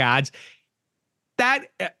football gods. That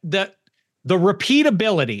the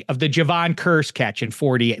repeatability of the Javon Curse catch in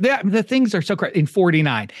 48, the things are so crazy in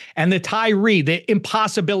 49, and the Tyree, the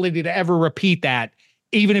impossibility to ever repeat that,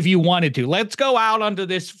 even if you wanted to. Let's go out onto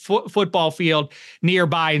this football field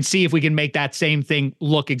nearby and see if we can make that same thing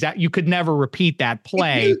look exact. You could never repeat that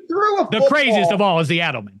play. The craziest of all is the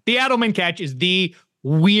Edelman. The Edelman catch is the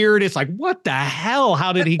weirdest. Like, what the hell?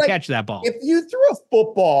 How did he catch that ball? If you threw a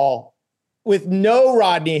football with no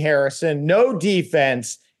Rodney Harrison, no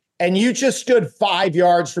defense, and you just stood 5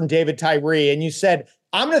 yards from David Tyree and you said,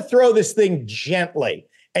 I'm going to throw this thing gently,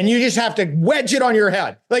 and you just have to wedge it on your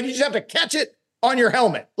head. Like, you just have to catch it on your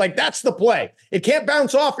helmet. Like, that's the play. It can't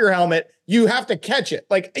bounce off your helmet. You have to catch it.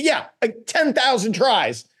 Like 10,000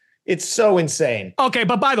 tries. It's so insane. Okay,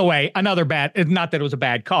 but by the way, another bad, not that it was a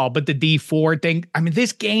bad call, but the D4 thing. I mean,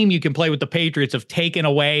 this game you can play with the Patriots of taking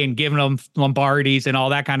away and giving them Lombardis and all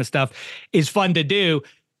that kind of stuff is fun to do.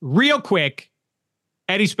 Real quick,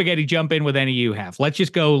 Eddie Spaghetti, jump in with any you have. Let's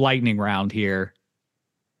just go lightning round here.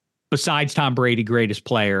 Besides Tom Brady, greatest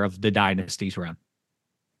player of the dynasty's run.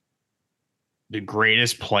 The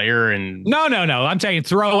greatest player in No. I'm saying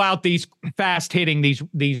throw out these fast hitting,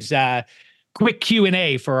 these quick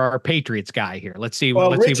Q&A for our Patriots guy here. Let's see.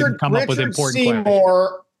 Let's see if we can come up with important questions.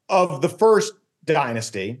 Seymour of the first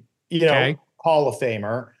dynasty, Hall of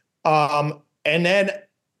Famer. And then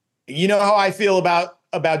how I feel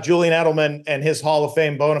about Julian Edelman and his Hall of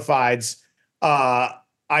Fame bona fides. I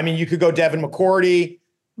mean, you could go Devin McCourty,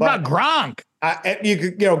 but Gronk. You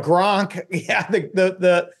could, Gronk. Yeah,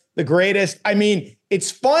 the greatest. I mean,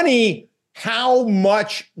 it's funny how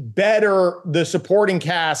much better the supporting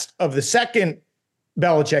cast of the second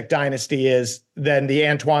Belichick dynasty is than the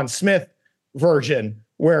Antoine Smith version,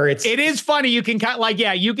 where it is funny. You can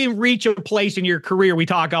you can reach a place in your career. We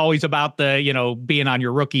talk always about the, being on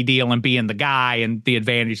your rookie deal and being the guy and the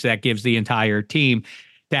advantage that gives the entire team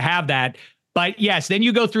to have that. But yes, then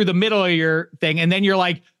you go through the middle of your thing and then you're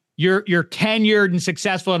like, you're tenured and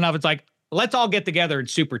successful enough. It's like, let's all get together and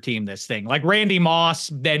super team this thing. Like Randy Moss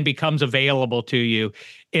then becomes available to you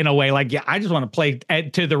in a way like, I just want to play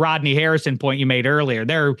to the Rodney Harrison point you made earlier.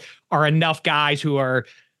 There are enough guys who are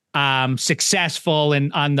successful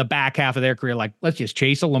and on the back half of their career. Like, let's just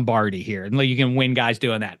chase a Lombardi here and you can win guys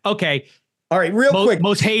doing that. Okay. All right. Real quick.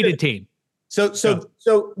 Most hated team.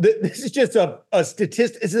 This is just a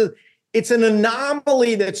statistic. It's an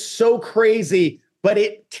anomaly that's so crazy, but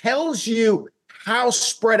it tells you how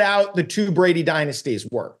spread out the two Brady dynasties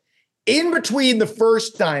were. In between the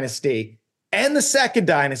first dynasty and the second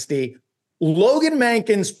dynasty, Logan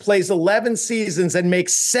Mankins plays 11 seasons and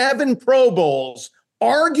makes 7 Pro Bowls,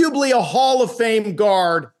 arguably a Hall of Fame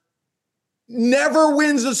guard, never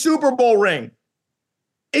wins a Super Bowl ring.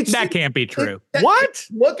 That can't be true. What?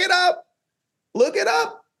 Look it up. Look it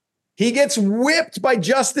up. He gets whipped by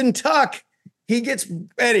Justin Tuck.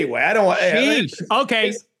 Anyway, I don't want.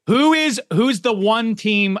 Okay. Who's the one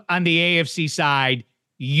team on the AFC side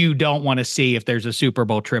you don't want to see if there's a Super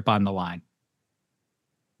Bowl trip on the line?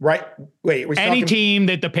 Right. Wait, any team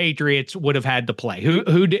that the Patriots would have had to play.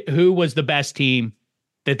 Who was the best team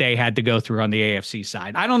that they had to go through on the AFC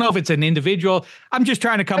side? I don't know if it's an individual. I'm just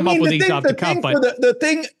trying to come up with these off the cuff. But the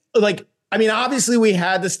thing, obviously we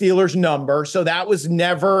had the Steelers number, so that was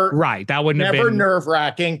never right. That wouldn't have been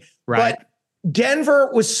nerve-wracking. Right. But Denver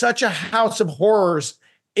was such a house of horrors.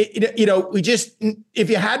 If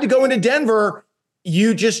you had to go into Denver,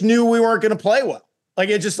 you just knew we weren't going to play well.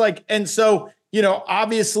 Obviously,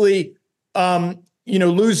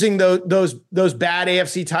 losing those bad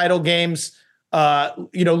AFC title games,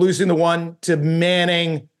 losing the one to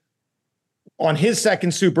Manning on his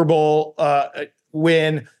second Super Bowl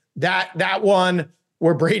win, that one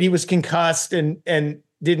where Brady was concussed and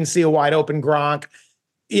didn't see a wide open Gronk.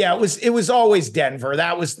 Yeah, it was always Denver.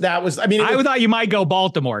 That was. I thought you might go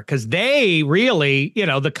Baltimore because they really,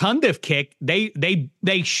 the Cundiff kick,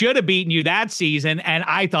 they should have beaten you that season. And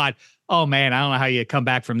I thought, oh man, I don't know how you come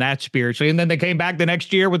back from that spiritually. And then they came back the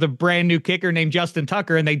next year with a brand new kicker named Justin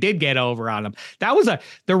Tucker, and they did get over on them. That was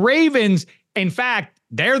the Ravens. In fact,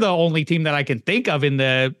 they're the only team that I can think of in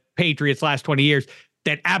the Patriots last 20 years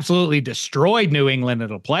that absolutely destroyed New England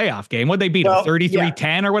in a playoff game. What they beat them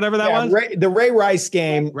 33-10 or whatever that was? The Ray Rice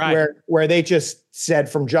game where they just said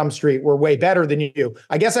from Jump Street, we're way better than you.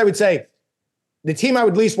 I guess I would say the team I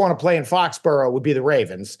would least want to play in Foxborough would be the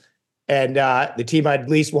Ravens. And the team I'd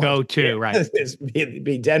least want go to right is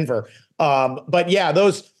be Denver. But yeah,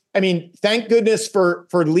 thank goodness for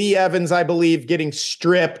Lee Evans, I believe, getting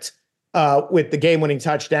stripped with the game-winning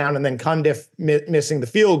touchdown and then Cundiff missing the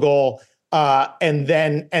field goal. And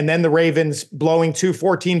then the Ravens blowing 2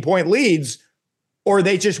 14-point leads, or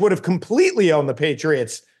they just would have completely owned the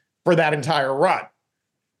Patriots for that entire run.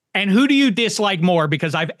 And who do you dislike more?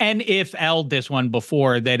 Because I've NFL'd this one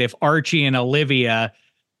before, that if Archie and Olivia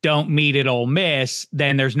don't meet at Ole Miss,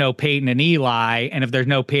 then there's no Peyton and Eli. And if there's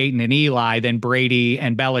no Peyton and Eli, then Brady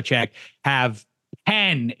and Belichick have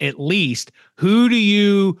 10 at least. Who do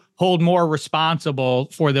you hold more responsible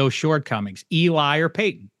for those shortcomings, Eli or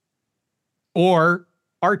Peyton? Or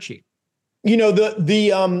Archie?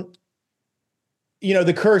 The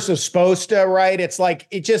curse of supposed to, right? It's like,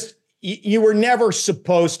 you were never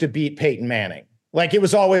supposed to beat Peyton Manning. Like, it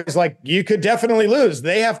was always like, you could definitely lose.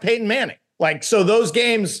 They have Peyton Manning. So those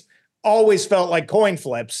games always felt like coin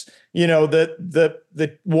flips,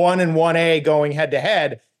 the 1 and 1A going head to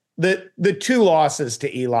head, the 2 losses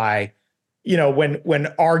to Eli, when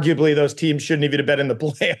arguably those teams shouldn't even have been in the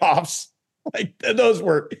playoffs.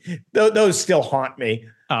 Those still haunt me.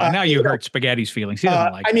 Now you hurt Spaghetti's feelings. He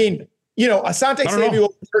doesn't like Asante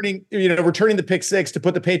Samuel returning the pick 6 to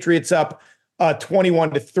put the Patriots up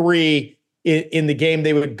 21-3 in the game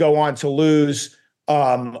they would go on to lose.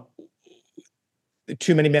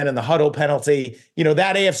 Too many men in the huddle penalty.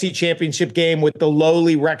 That AFC Championship game with the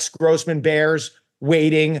lowly Rex Grossman Bears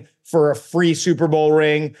waiting for a free Super Bowl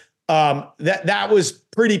ring. That was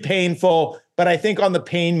pretty painful. But I think on the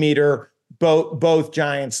pain meter, both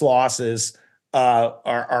Giants losses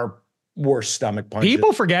are worse stomach punches.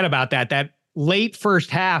 People forget about that late first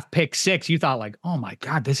half pick 6. You thought like, oh my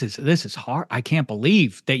God, this is hard. I can't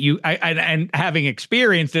believe that and having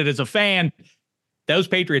experienced it as a fan, those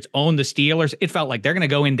Patriots own the Steelers. It felt like they're going to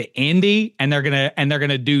go into Indy and they're going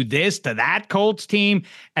to do this to that Colts team.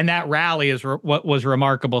 And that rally is what was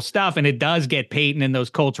remarkable stuff. And it does get Peyton and those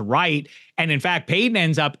Colts right. And in fact, Peyton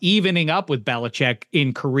ends up evening up with Belichick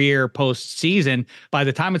in career postseason. By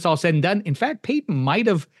the time it's all said and done, in fact, Peyton might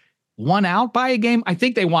have won out by a game. I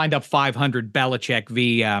think they wind up 500 Belichick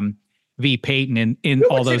v Peyton in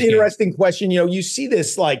all those games. It's an interesting question. You see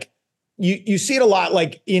this, you see it a lot,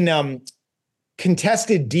 in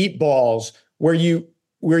contested deep balls where you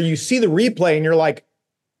see the replay and you're like,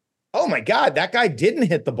 oh my God, that guy didn't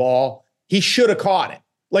hit the ball. He should have caught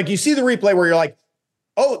it. You see the replay where you're like,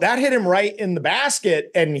 oh, that hit him right in the basket.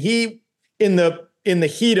 And he, in the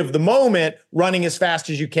heat of the moment, running as fast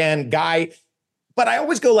as you can, guy. But I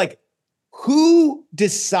always go who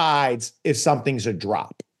decides if something's a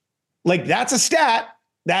drop? Like, that's a stat.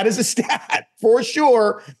 That is a stat for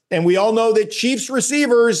sure. And we all know that Chiefs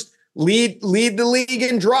receivers lead the league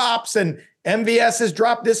in drops, and MVS has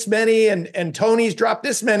dropped this many, and Tony's dropped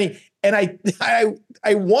this many. And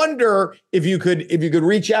I wonder if you could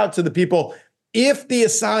reach out to the people, if the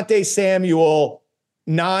Asante Samuel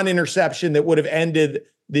non-interception that would have ended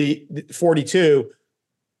the 42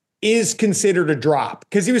 is considered a drop,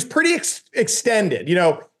 because he was pretty extended.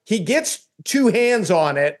 He gets two hands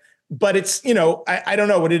on it, but it's, I don't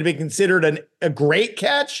know, would it have been considered a great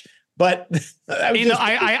catch? But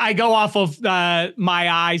I go off of my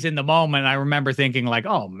eyes in the moment. I remember thinking like,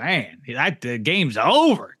 oh man, the game's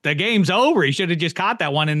over. The game's over. He should have just caught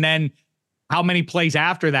that one. And then how many plays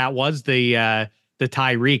after that was the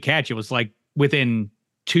Tyree catch? It was like within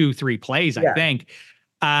 2-3 plays, I think.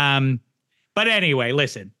 But anyway,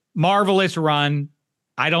 listen, marvelous run.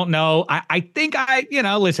 I don't know. I think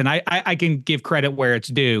listen, I can give credit where it's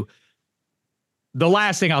due. The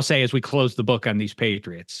last thing I'll say as we close the book on these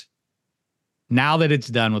Patriots, now that it's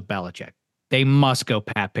done with Belichick, they must go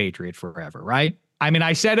Pat Patriot forever, right? I mean,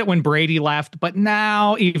 I said it when Brady left, but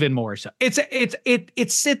now even more so. It's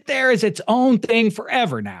sit there as its own thing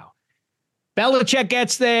forever now. Belichick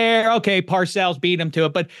gets there. Okay, Parcells beat him to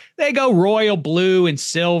it, but they go royal blue and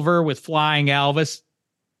silver with flying Elvis.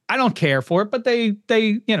 I don't care for it, but they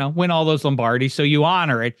win all those Lombardis, so you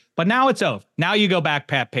honor it. But now it's over. Now you go back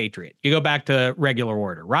Pat Patriot. You go back to regular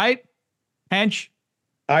order, right? Hench?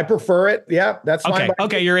 I prefer it. Yeah, that's fine.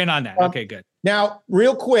 Okay, you're in on that. Okay, good. Now,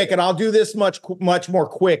 real quick, and I'll do this much more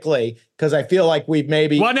quickly because I feel like we've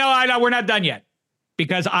maybe. Well, no, I know we're not done yet,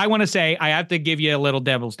 because I want to say I have to give you a little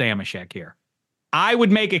devil's damashek here. I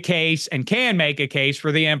would make a case, and can make a case,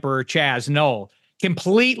 for the Emperor Chaz Noll.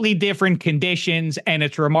 Completely different conditions, and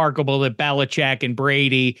it's remarkable that Belichick and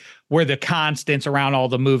Brady were the constants around all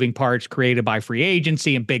the moving parts created by free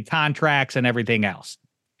agency and big contracts and everything else.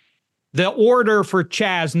 The order for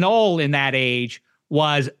Chaz Noll in that age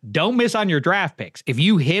was, don't miss on your draft picks. If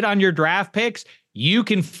you hit on your draft picks, you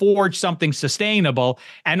can forge something sustainable.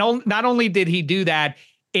 And not only did he do that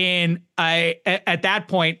in at that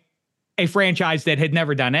point, a franchise that had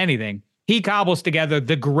never done anything, he cobbles together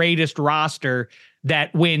the greatest roster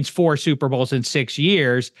that wins 4 Super Bowls in 6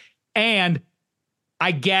 years. And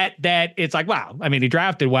I get that it's like, wow, I mean, he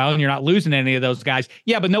drafted well and you're not losing any of those guys.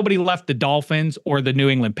 Yeah, but nobody left the Dolphins or the New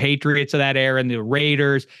England Patriots of that era, and the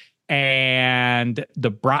Raiders and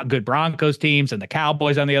the good Broncos teams and the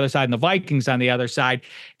Cowboys on the other side and the Vikings on the other side.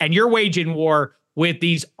 And you're waging war with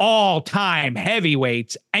these all-time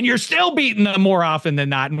heavyweights, and you're still beating them more often than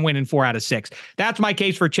not and winning 4 out of 6. That's my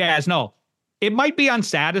case for Chaz Noll. It might be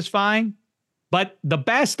unsatisfying, but the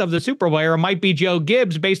best of the Super Bowl era might be Joe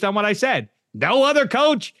Gibbs, based on what I said. No other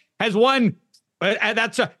coach has won.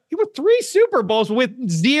 He won 3 Super Bowls with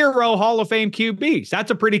 0 Hall of Fame QBs.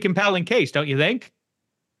 That's a pretty compelling case, don't you think?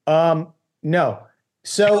 No.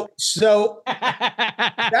 So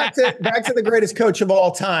back to the greatest coach of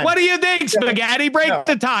all time. What do you think, Spaghetti? Break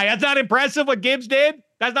the tie. That's not impressive what Gibbs did.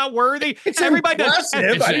 That's not worthy. It's everybody impressive.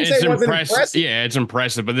 Does. I didn't say it wasn't impressive. Yeah, it's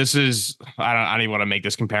impressive. But this is, I don't even want to make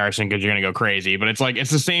this comparison because you're gonna go crazy. But it's like,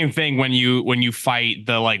 it's the same thing when you fight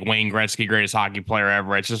the like Wayne Gretzky greatest hockey player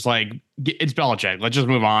ever. It's just like, it's Belichick. Let's just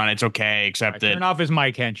move on. It's okay. Accept it. Turn off his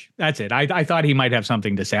mic, Hench. That's it. I thought he might have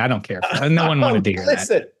something to say. I don't care. No one wanted to hear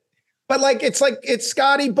that. But it's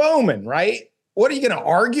Scotty Bowman, right? What are you going to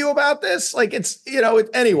argue about this? Like, it's,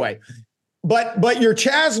 anyway. But your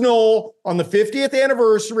Chaz Noll on the 50th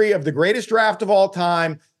anniversary of the greatest draft of all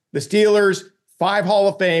time, the Steelers, 5 Hall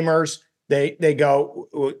of Famers. They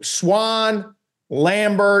go Swan,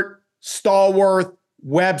 Lambert, Stallworth,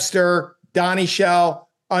 Webster, Donnie Shell,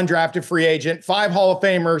 undrafted free agent, 5 Hall of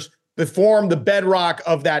Famers that form the bedrock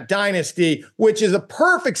of that dynasty, which is a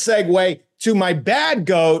perfect segue to my bad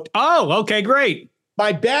goat. Oh, okay, great.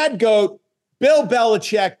 My bad goat, Bill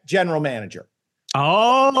Belichick, general manager.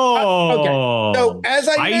 Oh, okay. So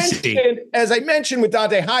as I mentioned with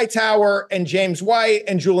Dante Hightower and James White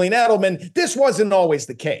and Julian Edelman, this wasn't always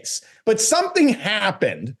the case. But something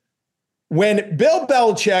happened when Bill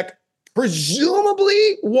Belichick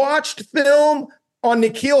presumably watched film on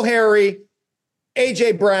N'Keal Harry,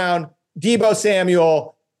 A.J. Brown, Deebo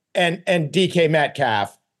Samuel, and DK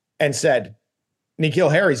Metcalf, and said,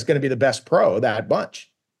 N'Keal Harry's going to be the best pro of that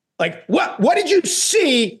bunch. Like, what did you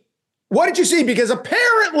see? What did you see? Because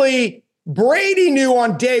apparently Brady knew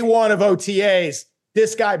on day one of OTAs,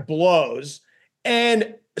 this guy blows.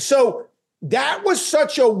 And so that was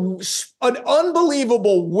such an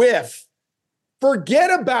unbelievable whiff.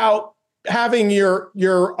 Forget about having your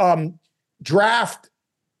draft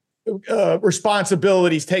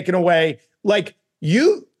responsibilities taken away. Like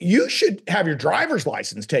you should have your driver's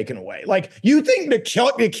license taken away. Like you think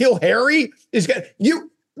N'Keal Harry is going to,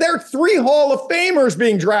 there are 3 Hall of Famers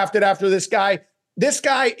being drafted after this guy. This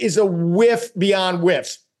guy is a whiff beyond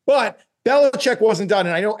whiffs, but Belichick wasn't done.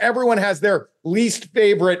 And I know everyone has their least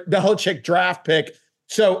favorite Belichick draft pick.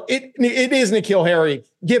 So it is N'Keal Harry,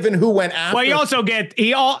 given who went after. Well, you also get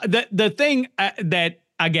the thing that,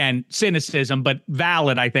 again, cynicism, but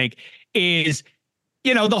valid, I think, is,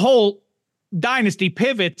 the whole dynasty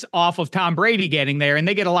pivots off of Tom Brady getting there, and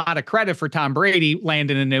they get a lot of credit for Tom Brady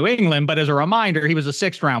landing in New England. But as a reminder, he was a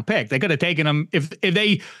 6th round pick. They could have taken him if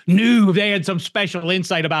they knew, if they had some special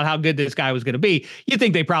insight about how good this guy was going to be. You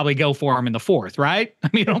think they probably go for him in the 4th, right? I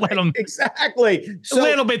mean, don't let him exactly a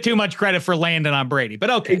little bit too much credit for landing on Brady, but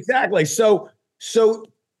okay, exactly. So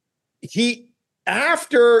he,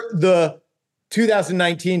 after the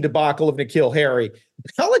 2019 debacle of N'Keal Harry,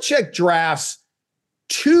 Belichick drafts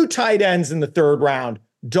 2 tight ends in the 3rd round,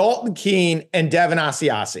 Dalton Keene and Devin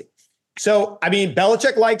Asiasi. So, I mean,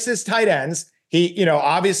 Belichick likes his tight ends. He,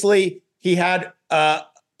 obviously he had Rob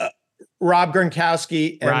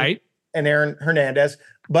Gronkowski and Aaron Hernandez.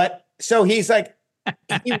 But so he's like,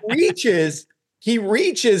 he reaches,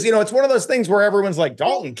 it's one of those things where everyone's like,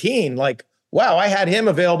 Dalton Keene, like, wow, I had him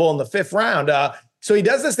available in the 5th round. So he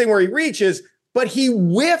does this thing where he reaches, but he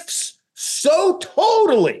whiffs so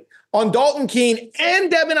totally on Dalton Keene and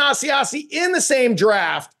Devin Asiasi in the same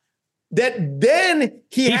draft that then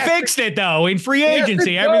he fixed it, though, in free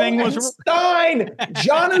agency. Everything was Stein,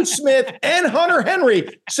 Jonnu Smith, and Hunter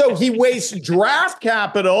Henry. So he wastes draft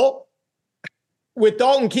capital with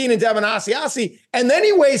Dalton Keene and Devin Asiasi, and then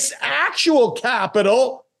he wastes actual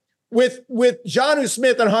capital with Jonnu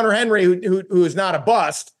Smith and Hunter Henry, who is not a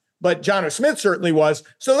bust, but Jonnu Smith certainly was.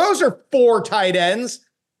 So those are 4 tight ends.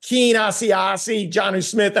 Keene, Asiasi, Jonnu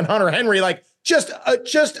Smith, and Hunter Henry, like just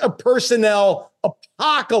a personnel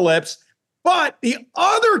apocalypse. But the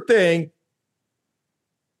other thing,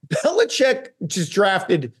 Belichick just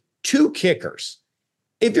drafted 2 kickers.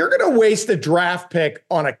 If you're going to waste a draft pick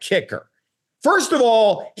on a kicker, first of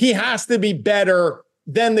all, he has to be better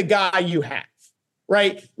than the guy you have,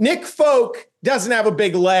 right? Nick Folk doesn't have a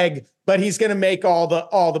big leg, but he's going to make all the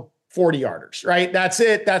 40-yarders, right? That's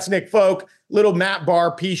it. That's Nick Folk. Little Matt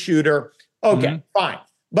Barr, pea shooter. Okay, fine.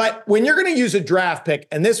 But when you're going to use a draft pick,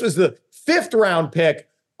 and this was the 5th round pick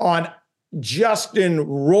on Justin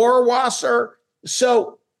Rohrwasser.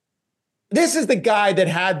 So this is the guy that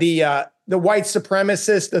had the white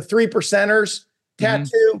supremacist, the 3%ers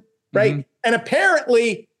tattoo, right? And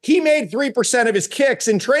apparently he made 3% of his kicks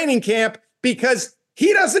in training camp because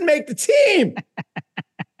he doesn't make the team.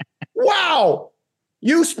 Wow.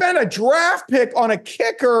 You spent a draft pick on a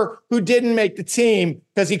kicker who didn't make the team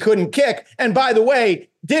because he couldn't kick. And by the way,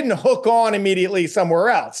 didn't hook on immediately somewhere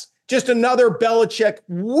else. Just another Belichick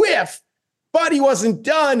whiff. But he wasn't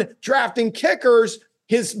done drafting kickers.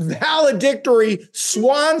 His valedictory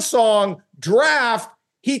swan song draft,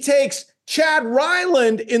 he takes Chad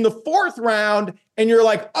Ryland in the 4th round. And you're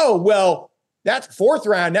like, oh, well, that's 4th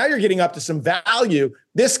round. Now you're getting up to some value.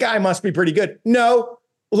 This guy must be pretty good. No.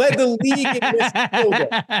 Led the league in missed field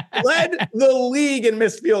goals. Led the league in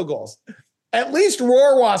missed field goals. At least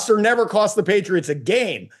Rohrwasser never cost the Patriots a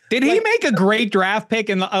game. Did he make a great draft pick?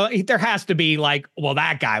 And there has to be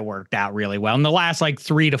that guy worked out really well in the last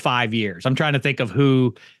 3 to 5 years. I'm trying to think of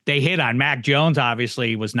who they hit on. Mac Jones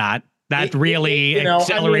obviously was not. That really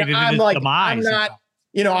accelerated his demise.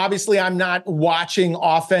 Obviously I'm not watching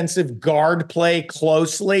offensive guard play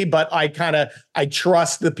closely, but I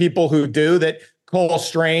trust the people who do that. Cole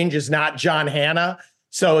Strange is not John Hanna.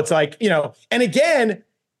 So it's and again,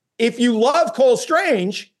 if you love Cole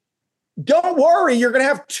Strange, don't worry, you're going to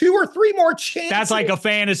have 2 or 3 more chances. That's like a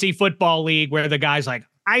fantasy football league where the guy's like,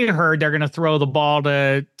 I heard they're going to throw the ball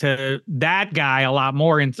to that guy a lot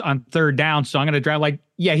more on 3rd down. So I'm going to drive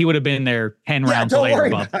he would have been there 10 rounds don't later.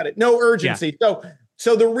 Don't worry about it. No urgency. Yeah.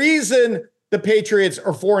 So the reason the Patriots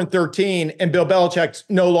are 4-13 and Bill Belichick's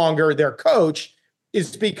no longer their coach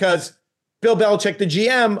is because Bill Belichick, the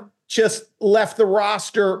GM, just left the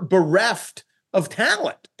roster bereft of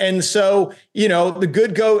talent. And so, the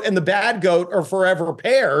good goat and the bad goat are forever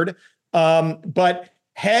paired. But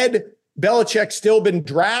had Belichick still been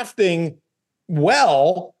drafting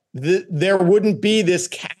well, there wouldn't be this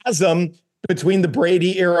chasm between the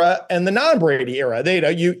Brady era and the non-Brady era.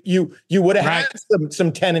 You would have had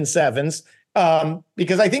some 10-7s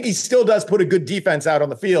because I think he still does put a good defense out on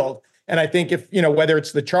the field. And I think if, whether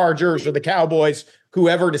it's the Chargers or the Cowboys,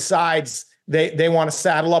 whoever decides they want to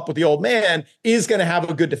saddle up with the old man is going to have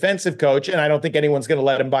a good defensive coach. And I don't think anyone's going to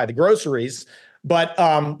let him buy the groceries. But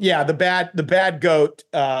yeah, the bad goat,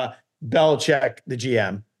 Belichick, the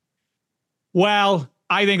GM. Well,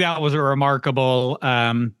 I think that was a remarkable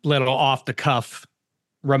little off the cuff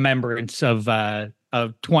remembrance of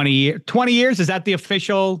 20 years. Is that the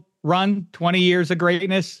official run? 20 years of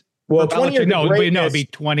greatness? Well, 20 years no, of greatness. No, it'd be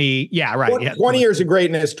 20. Yeah, right. 20 years of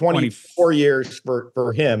greatness, 24 years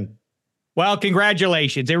for him. Well,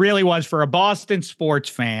 congratulations. It really was, for a Boston sports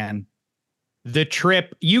fan, the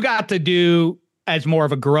trip you got to do as more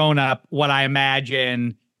of a grown-up, what I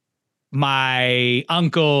imagine my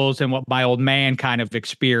uncles and what my old man kind of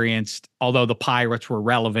experienced, although the Pirates were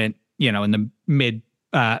relevant, in the mid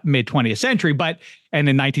 20th century, and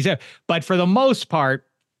in 1970. But for the most part,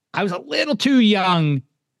 I was a little too young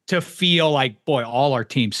to feel like, boy, all our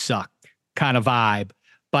teams suck kind of vibe.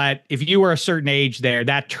 But if you were a certain age there,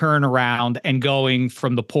 that turnaround and going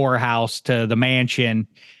from the poorhouse to the mansion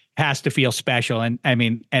has to feel special. And I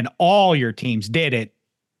mean, and all your teams did it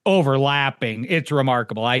overlapping. It's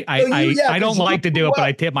remarkable. I don't like to do it, but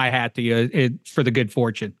I tip my hat to you for the good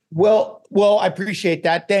fortune. Well, I appreciate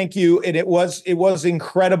that. Thank you. And it was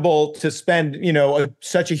incredible to spend,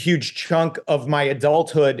 such a huge chunk of my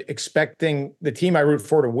adulthood expecting the team I root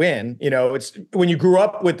for to win. It's when you grew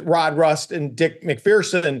up with Rod Rust and Dick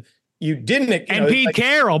McPherson, you didn't. And Pete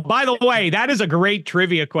Carroll, by the way, that is a great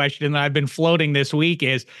trivia question that I've been floating this week.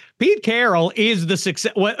 Is Pete Carroll is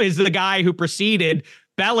the guy who preceded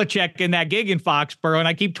Belichick in that gig in Foxborough, and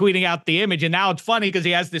I keep tweeting out the image, and now it's funny because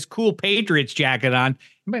he has this cool Patriots jacket on.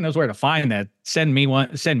 Anybody knows where to find that? Send me one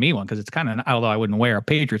because it's kind of, although I wouldn't wear a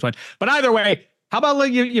Patriots one. But either way, how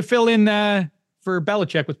about you fill in for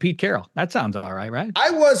Belichick with Pete Carroll? That sounds all right, right?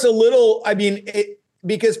 I was a little,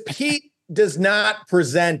 because Pete does not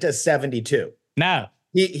present as 72. No.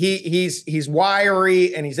 He's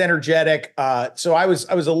wiry and he's energetic. So I was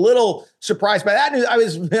a little surprised by that.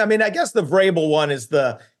 I guess the Vrabel one is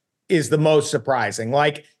the most surprising.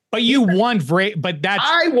 But you want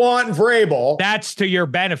I want Vrabel. That's to your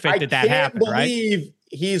benefit that happened, right? I can't believe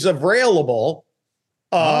he's available.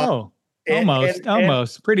 Almost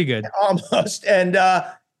pretty good. Almost. And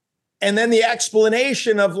then the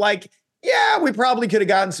explanation of yeah, we probably could have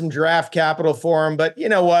gotten some draft capital for him, but you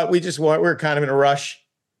know what? We're kind of in a rush.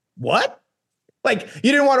 What? You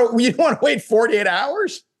didn't want to wait 48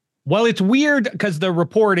 hours? Well, it's weird because the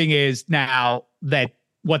reporting is now that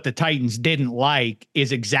what the Titans didn't like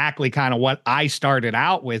is exactly kind of what I started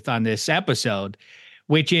out with on this episode,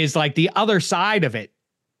 which is the other side of it.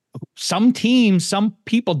 Some teams, some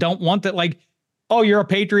people don't want that. Oh, you're a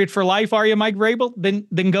Patriot for life, are you, Mike Vrabel? Then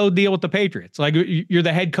go deal with the Patriots. You're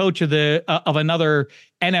the head coach of another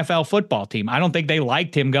NFL football team. I don't think they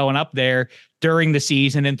liked him going up there during the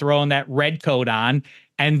season and throwing that red coat on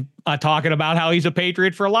and talking about how he's a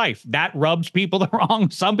Patriot for life. That rubs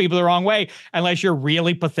some people the wrong way, unless you're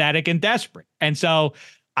really pathetic and desperate. And so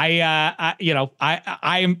I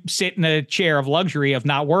am sitting in a chair of luxury of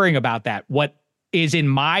not worrying about that. What is in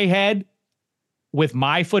my head with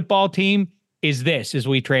my football team is this, as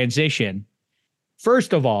we transition.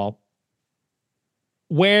 First of all,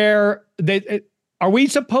 are we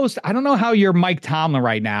supposed to, I don't know how you're Mike Tomlin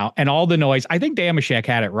right now and all the noise. I think Damashek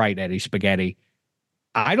had it right, Eddie Spaghetti.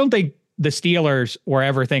 I don't think the Steelers were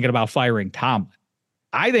ever thinking about firing Tomlin.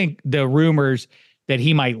 I think the rumors that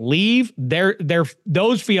he might leave,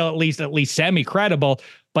 those feel at least semi-credible.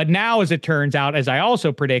 But now, as it turns out, as I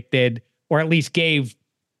also predicted, or at least gave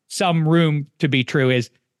some room to be true,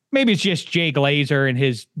 is maybe it's just Jay Glazer and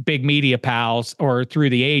his big media pals or through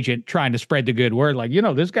the agent trying to spread the good word.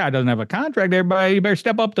 This guy doesn't have a contract. Everybody, you better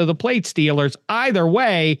step up to the plate, Steelers. Either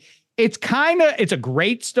way, it's a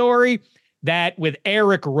great story that with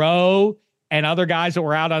Eric Rowe and other guys that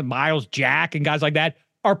were out on Miles Jack and guys like that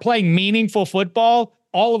are playing meaningful football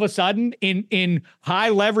all of a sudden in high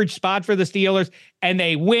leverage spot for the Steelers, and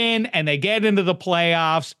they win and they get into the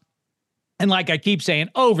playoffs. And like I keep saying,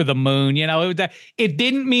 over the moon, it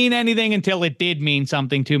didn't mean anything until it did mean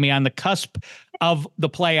something to me on the cusp of the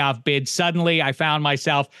playoff bid. Suddenly I found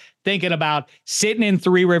myself thinking about sitting in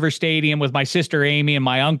Three River Stadium with my sister Amy and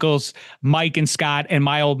my uncles, Mike and Scott, and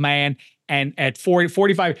my old man. And at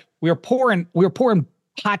 45, we were pouring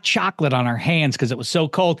hot chocolate on our hands because it was so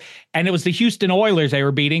cold. And it was the Houston Oilers they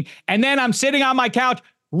were beating. And then I'm sitting on my couch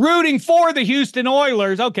rooting for the Houston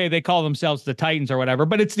Oilers. Okay, they call themselves the Titans or whatever,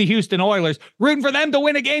 but it's the Houston Oilers, rooting for them to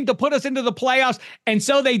win a game to put us into the playoffs. And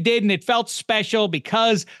so they did, and it felt special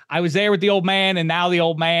because I was there with the old man, and now the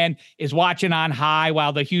old man is watching on high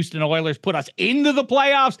while the Houston Oilers put us into the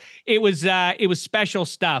playoffs. It was special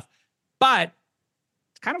stuff. But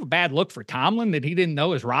kind of a bad look for Tomlin that he didn't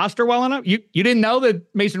know his roster well enough. You didn't know that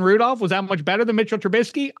Mason Rudolph was that much better than Mitchell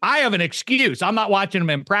Trubisky? I have an excuse. I'm not watching him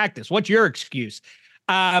in practice. What's your excuse?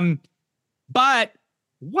 But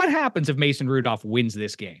what happens if Mason Rudolph wins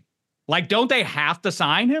this game? Like, don't they have to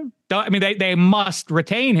sign him? They must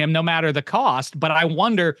retain him no matter the cost. But I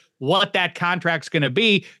wonder what that contract's going to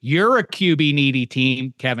be. You're a QB needy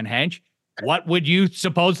team, Kevin Hench. What would you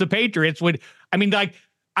suppose the Patriots would?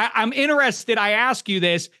 I'm interested. I ask you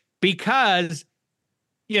this because,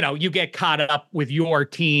 you get caught up with your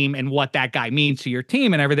team and what that guy means to your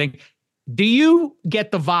team and everything. Do you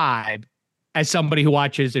get the vibe as somebody who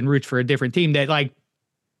watches and roots for a different team that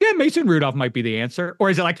Mason Rudolph might be the answer? Or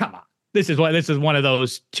is it come on, this is one of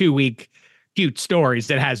those 2-week cute stories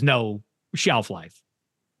that has no shelf life?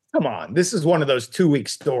 Come on. This is one of those 2-week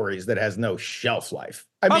stories that has no shelf life.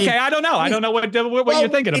 I don't know. I don't know what you're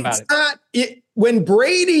thinking about it. When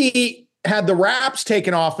Brady had the wraps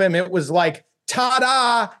taken off him, it was like,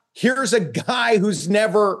 ta-da, here's a guy who's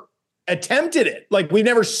never attempted it. We've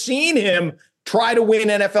never seen him try to win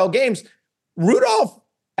NFL games. Rudolph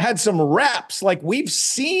had some reps. We've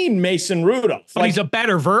seen Mason Rudolph. But he's a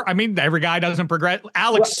better every guy doesn't progress.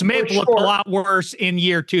 Alex Smith looked a lot worse in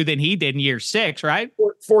year 2 than he did in year 6, right?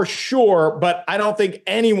 For sure. But I don't think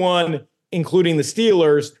anyone, including the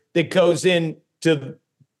Steelers, that goes into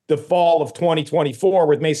the fall of 2024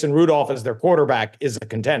 with Mason Rudolph as their quarterback is a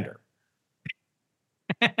contender.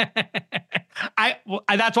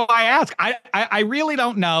 That's why I ask. I really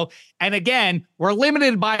don't know. And again, we're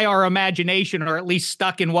limited by our imagination, or at least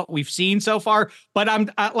stuck in what we've seen so far. But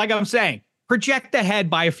I'm saying, project ahead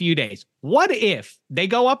by a few days. What if they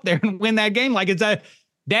go up there and win that game? It's a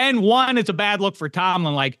bad look for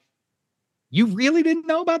Tomlin. You really didn't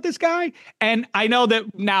know about this guy? And I know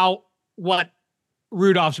that now what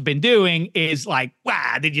Rudolph's been doing is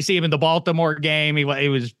wow, did you see him in the Baltimore game? He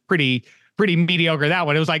was pretty mediocre that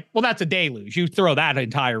one. It was well, that's a deluge. You throw that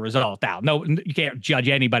entire result out. No, you can't judge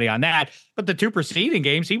anybody on that. But the 2 preceding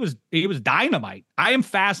games, he was dynamite. I am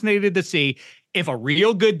fascinated to see if a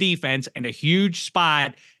real good defense and a huge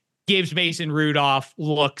spot gives Mason Rudolph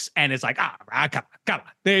looks, and it's come on.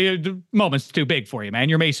 The moment's too big for you, man.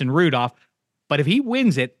 You're Mason Rudolph. But if he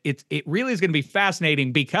wins it, it really is going to be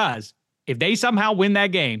fascinating, because if they somehow win that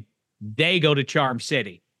game, they go to Charm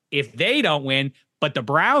City. If they don't win, but the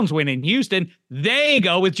Browns win in Houston, they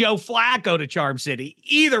go with Joe Flacco to Charm City.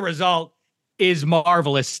 Either result is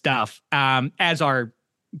marvelous stuff, as are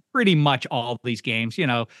pretty much all these games.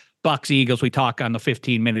 Bucks, Eagles, we talk on the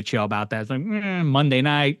 15-minute show about that. It's Monday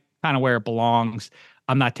night, kind of where it belongs.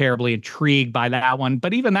 I'm not terribly intrigued by that one.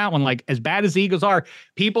 But even that one, as bad as the Eagles are,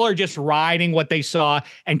 people are just riding what they saw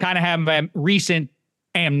and kind of have recent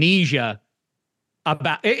amnesia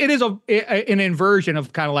about it. Is an inversion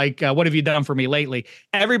of kind of what have you done for me lately?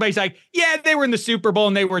 Everybody's yeah, they were in the Super Bowl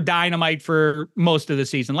and they were dynamite for most of the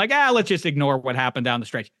season. Let's just ignore what happened down the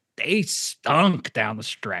stretch. They stunk down the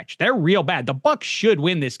stretch. They're real bad. The Bucks should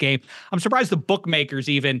win this game. I'm surprised the bookmakers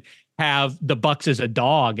even have the Bucks as a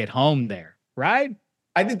dog at home there, right?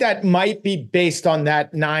 I think that might be based on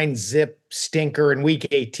that 9-zip stinker in week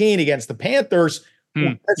 18 against the Panthers.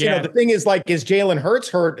 Because, the thing is, is Jalen Hurts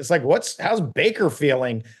hurt? It's how's Baker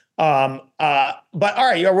feeling? But all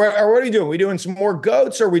right, what are you doing? Are we doing some more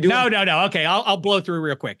goats, or are we doing? No. Okay, I'll blow through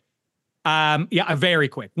real quick. Very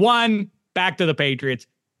quick. One, back to the Patriots.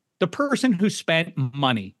 The person who spent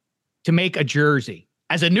money to make a jersey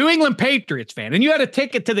as a New England Patriots fan, and you had a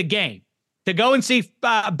ticket to the game to go and see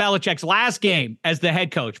Belichick's last game as the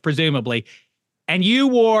head coach, presumably, and you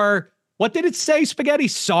wore, what did it say, Spaghetti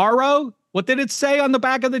Sorrow? What did it say on the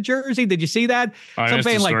back of the jersey? Did you see that? I missed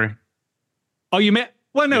the story. Oh, you meant?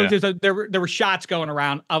 Well, no, yeah. There were shots going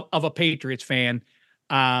around of a Patriots fan.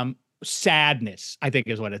 Sadness, I think,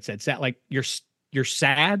 is what it said. You're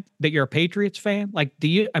sad that you're a Patriots fan.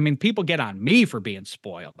 People get on me for being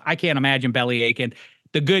spoiled. I can't imagine belly aching.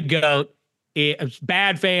 The good goat,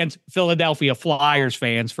 bad fans, Philadelphia Flyers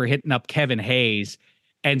fans for hitting up Kevin Hayes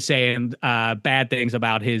and saying bad things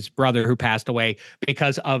about his brother who passed away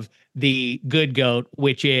because of the good goat,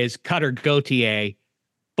 which is Cutter Gauthier,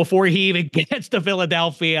 before he even gets to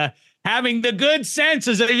Philadelphia, having the good sense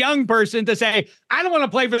as a young person to say, I don't want to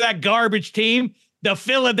play for that garbage team, the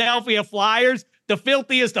Philadelphia Flyers, the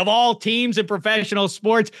filthiest of all teams in professional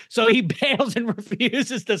sports. So he bails and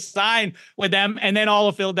refuses to sign with them. And then all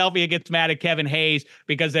of Philadelphia gets mad at Kevin Hayes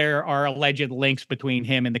because there are alleged links between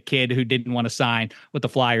him and the kid who didn't want to sign with the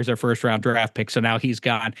Flyers, their first round draft pick. So now he's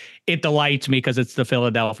gone. It delights me because it's the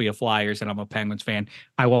Philadelphia Flyers and I'm a Penguins fan.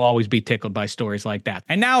 I will always be tickled by stories like that.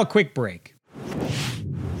 And now a quick break.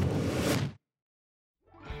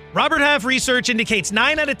 Robert Half research indicates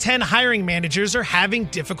 9 out of 10 hiring managers are having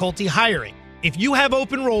difficulty hiring. If you have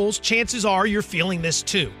open roles, chances are you're feeling this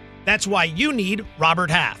too. That's why you need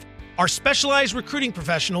Robert Half. Our specialized recruiting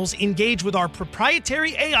professionals engage with our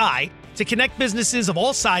proprietary AI to connect businesses of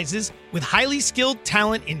all sizes with highly skilled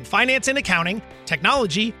talent in finance and accounting,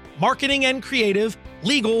 technology, marketing and creative,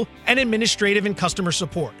 legal, and administrative and customer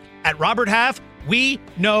support. At Robert Half, we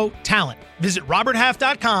know talent. Visit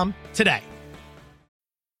roberthalf.com today.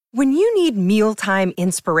 When you need mealtime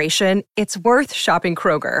inspiration, it's worth shopping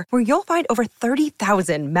Kroger, where you'll find over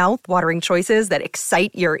 30,000 mouth-watering choices that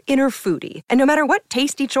excite your inner foodie. And no matter what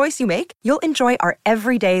tasty choice you make, you'll enjoy our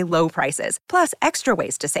everyday low prices, plus extra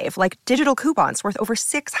ways to save, like digital coupons worth over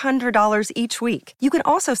 $600 each week. You can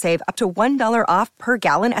also save up to $1 off per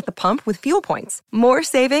gallon at the pump with fuel points. More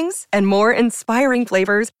savings and more inspiring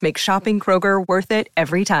flavors make shopping Kroger worth it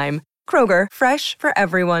every time. Kroger, fresh for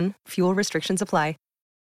everyone. Fuel restrictions apply.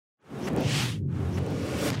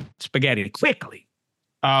 Spaghetti quickly.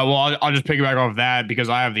 Well, I'll just piggyback off that because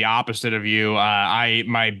I have the opposite of you.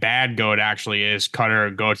 My bad goat actually is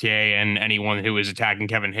Cutter Gauthier and anyone who is attacking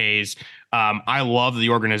Kevin Hayes. I love the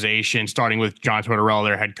organization, starting with John Tortorella,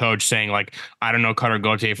 their head coach, saying, like, I don't know Cutter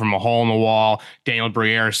Gauthier from a hole in the wall. Daniel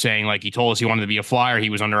Briere saying, like, he told us he wanted to be a Flyer. He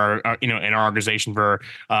was under our, in our organization for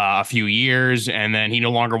a few years, and then he no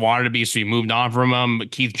longer wanted to be, so he moved on from him.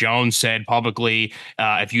 Keith Jones said publicly,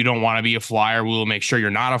 if you don't want to be a Flyer, we will make sure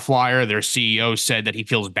you're not a Flyer. Their CEO said that he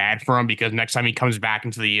feels bad for him because next time he comes back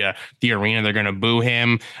into the arena, they're going to boo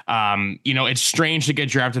him. It's strange to get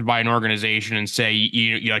drafted by an organization and say,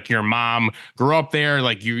 you like your mom grew up there,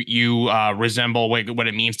 like you resemble what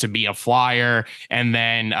it means to be a Flyer, and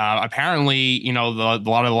then apparently a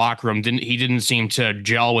lot of the locker room didn't seem to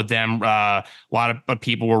gel with them. A lot of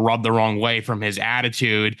people were rubbed the wrong way from his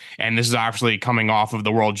attitude, and this is actually coming off of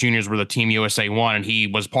the World Juniors where the Team USA won, and he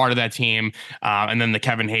was part of that team. And then the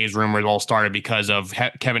Kevin Hayes rumors all started because of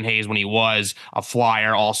Kevin Hayes, when he was a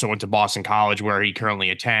Flyer, also went to Boston College where he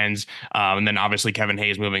currently attends, and then obviously Kevin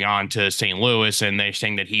Hayes moving on to St. Louis, and they're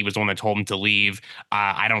saying that he was the one that told him to leave.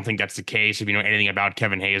 I don't think that's the case. If you know anything about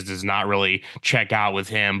Kevin Hayes, does not really check out with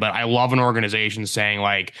him. But I love an organization saying,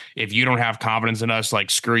 like, if you don't have confidence in us, like,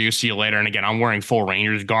 screw you, see you later. And again, I'm wearing full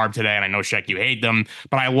Rangers garb today, and I know, Shek, you hate them,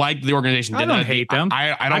 but I like the organization. I don't hate them.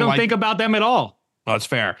 I don't think about them at all. Oh, that's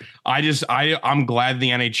fair. I'm glad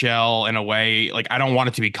the NHL, in a way, like, I don't want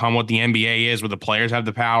it to become what the NBA is, where the players have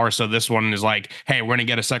the power. So this one is like, hey, we're going to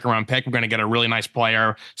get a second round pick. We're going to get a really nice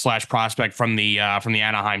player / prospect from the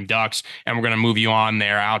Anaheim Ducks, and we're going to move you on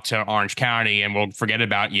there out to Orange County, and we'll forget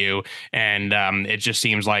about you. And it just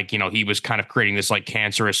seems like, he was kind of creating this like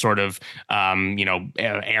cancerous sort of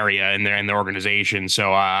area in their organization.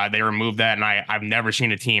 So they removed that, and I've never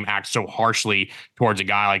seen a team act so harshly towards a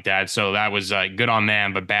guy like that. So that was good on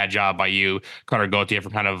them, but bad job by you, Cutter Gauthier, for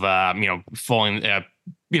kind of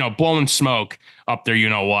blowing smoke up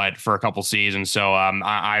there, for a couple seasons. So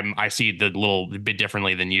I see it a little bit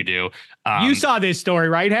differently than you do. You saw this story,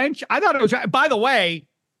 right, Hench? I thought it was. By the way,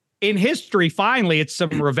 in history, finally, it's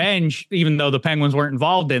some revenge, even though the Penguins weren't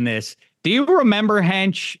involved in this. Do you remember,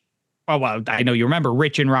 Hench? Oh, well, I know you remember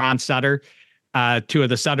Rich and Ron Sutter, two of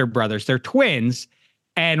the Sutter brothers. They're twins.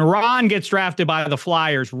 And Ron gets drafted by the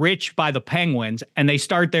Flyers, Rich by the Penguins, and they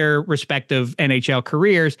start their respective NHL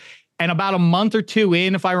careers. And about a month or two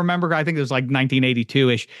in, if I remember, I think it was like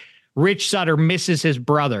 1982-ish, Rich Sutter misses his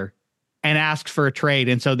brother and asks for a trade.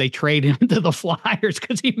 And so they trade him to the Flyers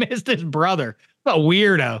because he missed his brother. What a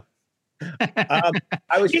weirdo.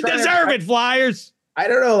 You deserve it, Flyers. I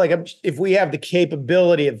don't know, like, if we have the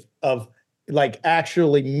capability of like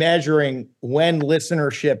actually measuring when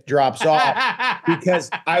listenership drops off, because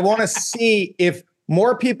I want to see if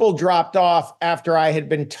more people dropped off after I had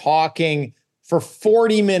been talking for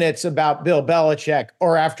 40 minutes about Bill Belichick,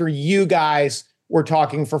 or after you guys were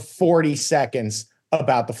talking for 40 seconds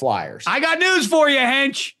about the Flyers. I got news for you,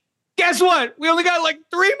 Hench. Guess what? We only got like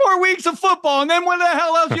 3 more weeks of football, and then what the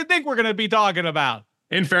hell else you think we're going to be talking about?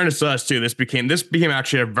 In fairness to us too, this became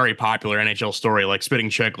actually a very popular NHL story, like Spitting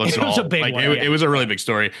Chicklets. It was a big one. It was a really big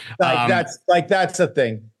story. That's a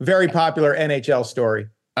thing. Very popular NHL story.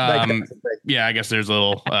 Yeah, I guess there's a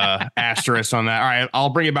little asterisk on that. All right, I'll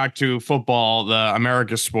bring it back to football, the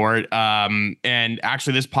America sport. And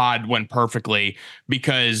actually, this pod went perfectly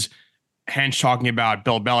because Hench talking about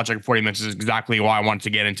Bill Belichick for 40 minutes is exactly why I wanted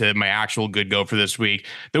to get into my actual good go for this week.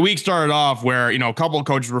 The week started off where, a couple of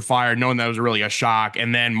coaches were fired, knowing that was really a shock.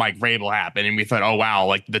 And then Mike Vrabel happened. And we thought, oh, wow,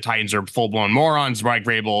 like the Titans are full blown morons. Mike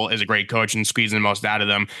Vrabel is a great coach and squeezing the most out of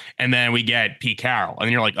them. And then we get Pete Carroll. And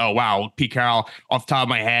you're like, oh, wow, Pete Carroll, off the top of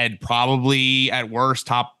my head, probably at worst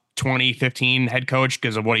top 2015 head coach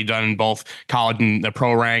because of what he done in both college and the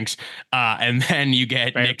pro ranks. And then you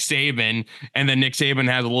get Nick Saban, and then Nick Saban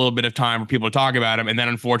has a little bit of time for people to talk about him. And then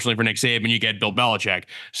unfortunately for Nick Saban, you get Bill Belichick.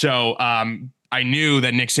 So I knew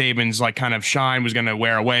that Nick Saban's like kind of shine was going to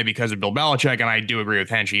wear away because of Bill Belichick, and I do agree with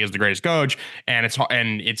Hench. He is the greatest coach, and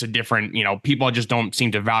it's a different, people just don't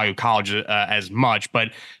seem to value college as much.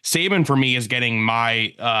 But Saban for me is getting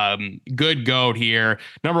my good goat here.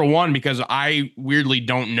 Number one, because I weirdly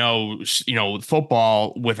don't know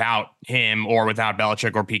football without him or without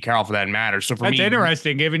Belichick or Pete Carroll for that matter. So for That's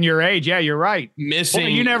interesting, given your age. Yeah, you're right.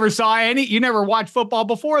 Missing. You never watched football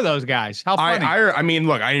before those guys. How funny. I mean,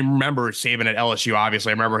 look, I remember Saban at LSU.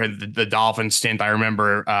 Obviously, I remember the Dolphins stint. I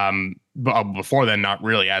remember before then, not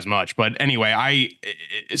really as much. But anyway,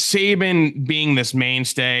 Saban being this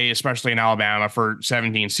mainstay, especially in Alabama for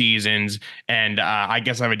 17 seasons, and I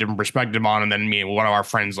guess I have a different perspective on him than me and one of our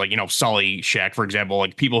friends, like Sully Sheck, for example.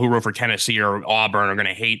 Like people who root for Tennessee or Auburn are going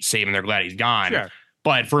to hate Saban. They're glad he's gone. Sure.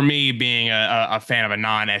 But for me, being a fan of a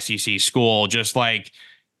non-SEC school, just like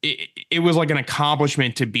it was like an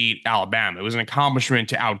accomplishment to beat Alabama. It was an accomplishment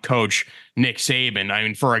to outcoach Nick Saban. I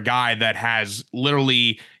mean, for a guy that has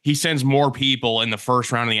literally, he sends more people in the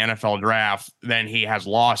first round of the NFL draft than he has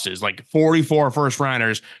losses, like 44 first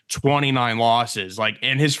rounders, 29 losses. Like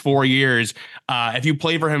in his 4 years, if you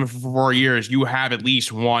play for him for 4 years, you have at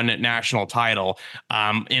least one national title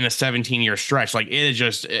in a 17-year stretch. Like it is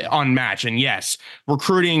just unmatched. And yes,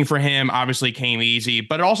 recruiting for him obviously came easy,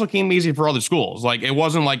 but it also came easy for other schools. Like it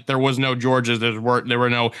wasn't like there was no Georgias, there were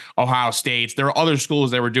no Ohio States. There were other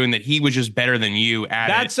schools that were doing that. He was just better than you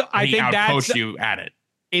at it. I think outcoached you at it.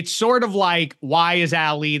 It's sort of like, why is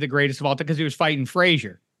Ali the greatest of all time? Because he was fighting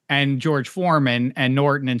Frazier and George Foreman and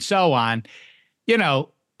Norton and so on.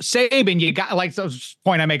 Saban, you got like the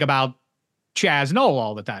point I make about Chaz Noll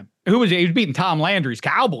all the time. He was beating Tom Landry's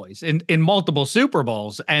Cowboys in multiple Super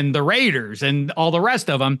Bowls and the Raiders and all the rest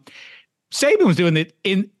of them. Saban was doing it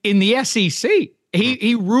in the SEC.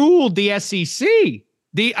 He ruled the SEC,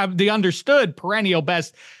 the understood perennial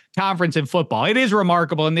best conference in football. It is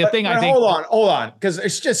remarkable. And the thing I think, hold on, because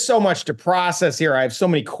it's just so much to process here. I have so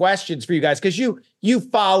many questions for you guys because you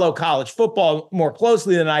follow college football more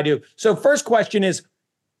closely than I do. So first question is,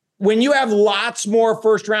 when you have lots more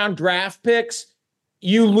first round draft picks,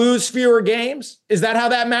 you lose fewer games. Is that how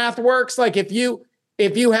that math works? Like if you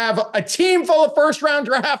have a team full of first round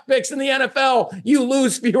draft picks in the NFL, you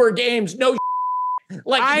lose fewer games. No.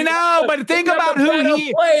 Like I know, but think about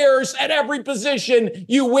who players at every position,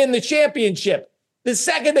 you win the championship. The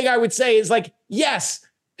second thing I would say is like, yes,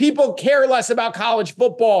 people care less about college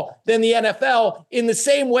football than the NFL in the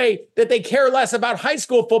same way that they care less about high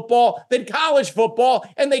school football than college football,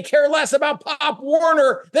 and they care less about Pop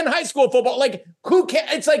Warner than high school football. Like, who cares?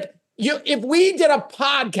 It's like, if we did a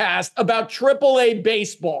podcast about AAA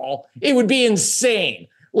baseball, it would be insane.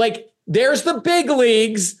 Like, there's the big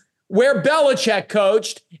leagues where Belichick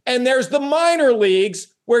coached, and there's the minor leagues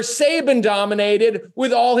where Saban dominated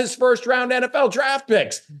with all his first round NFL draft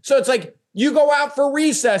picks. So it's like, you go out for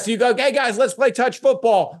recess, you go, hey guys, let's play touch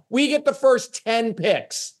football. We get the first 10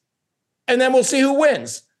 picks, and then we'll see who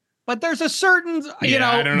wins. But there's a certain,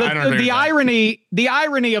 the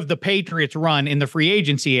irony of the Patriots run in the free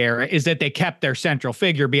agency era is that they kept their central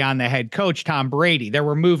figure beyond the head coach, Tom Brady. There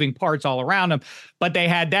were moving parts all around him, but they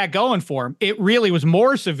had that going for him. It really was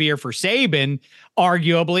more severe for Saban,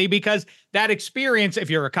 arguably, because that experience, if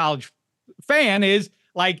you're a college fan, is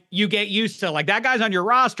like you get used to like that guy's on your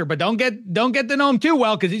roster, but don't get to know him too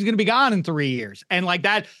well because he's going to be gone in 3 years. And like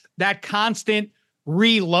that constant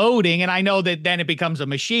reloading. And I know that then it becomes a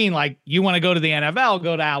machine. Like you want to go to the NFL,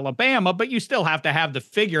 go to Alabama, but you still have to have the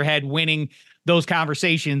figurehead winning those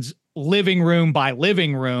conversations living room by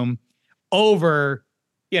living room over,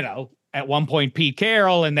 at one point Pete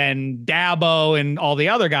Carroll and then Dabo and all the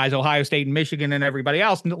other guys, Ohio State and Michigan and everybody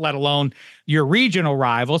else, let alone your regional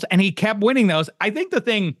rivals. And he kept winning those. I think the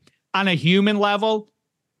thing on a human level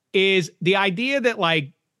is the idea that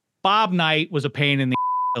like Bob Knight was a pain in the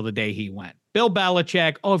till the day he went. Bill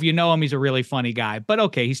Belichick, if you know him, he's a really funny guy, but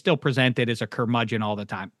okay, he's still presented as a curmudgeon all the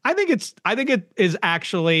time. I think it is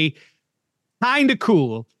actually kind of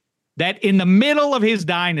cool that in the middle of his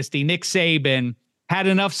dynasty, Nick Saban had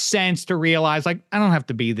enough sense to realize, like, I don't have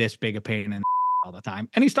to be this big a pain in the all the time.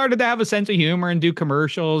 And he started to have a sense of humor and do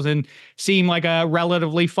commercials and seem like a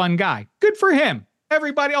relatively fun guy. Good for him.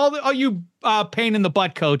 Everybody, all you pain in the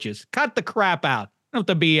butt coaches, cut the crap out. You don't have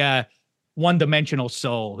to be a one-dimensional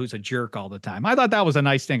soul who's a jerk all the time. I thought that was a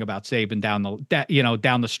nice thing about Saban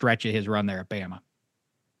down the stretch of his run there at Bama.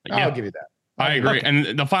 I'll give you that. I agree. Okay.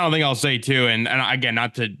 And the final thing I'll say too, and again,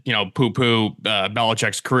 not to, poo-poo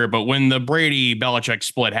Belichick's career, but when the Brady-Belichick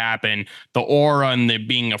split happened, the aura and the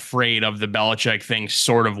being afraid of the Belichick thing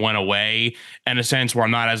sort of went away in a sense where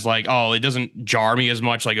I'm not as like, oh, it doesn't jar me as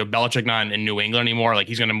much. Like if Belichick not in New England anymore, like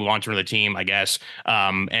he's going to move on to another team, I guess.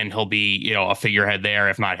 And he'll be, a figurehead there,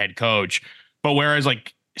 if not head coach. But whereas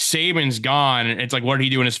like Saban's gone, it's like, what did he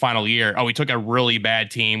do in his final year? Oh, he took a really bad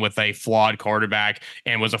team with a flawed quarterback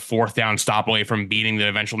and was a 4th down stop away from beating the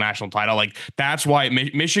eventual national title. Like that's why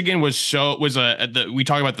Michigan we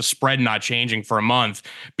talk about the spread not changing for a month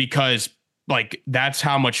because like that's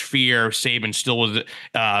how much fear Saban still was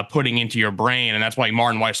putting into your brain. And that's why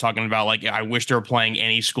Martin Weiss talking about like, I wish they were playing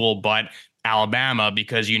any school but Alabama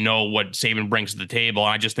because you know what Saban brings to the table.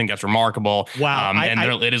 And I just think that's remarkable. Wow.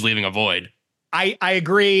 It is leaving a void. I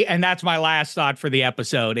agree. And that's my last thought for the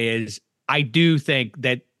episode is I do think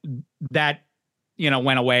that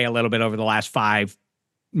went away a little bit over the last 5,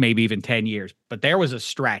 maybe even 10 years. But there was a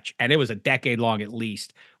stretch, and it was a decade long at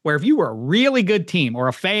least, where if you were a really good team or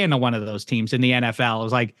a fan of one of those teams in the NFL, it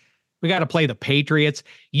was like, we got to play the Patriots.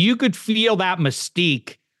 You could feel that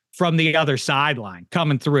mystique from the other sideline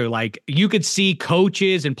coming through. Like you could see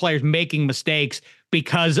coaches and players making mistakes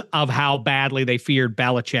because of how badly they feared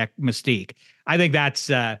Belichick mystique. I think that's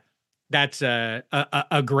a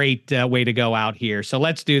great way to go out here. So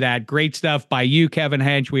let's do that. Great stuff by you, Kevin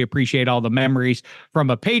Hench. We appreciate all the memories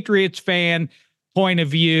from a Patriots fan point of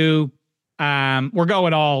view. We're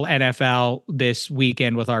going all NFL this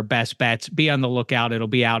weekend with our best bets. Be on the lookout. It'll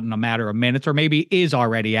be out in a matter of minutes, or maybe is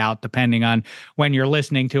already out, depending on when you're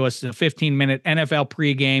listening to us. A 15-minute NFL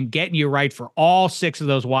pregame, getting you right for all 6 of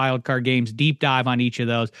those wild card games. Deep dive on each of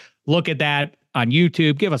those. Look at that on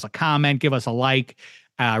YouTube. Give us a comment. Give us a like.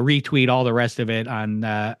 Retweet all the rest of it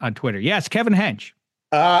on Twitter. Yes, Kevin Hench.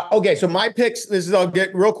 Okay, so my picks. I'll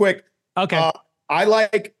get real quick. Okay, I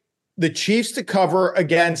like the Chiefs to cover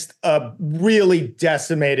against a really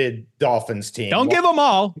decimated Dolphins team. Don't give them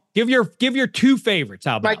all. Give your 2 favorites.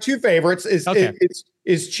 How about my 2 favorites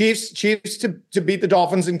is Chiefs to beat the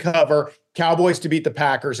Dolphins and cover, Cowboys to beat the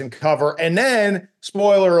Packers and cover, and then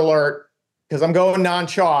spoiler alert, because I'm going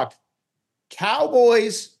non-chalk,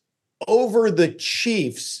 Cowboys over the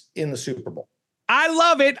Chiefs in the Super Bowl. I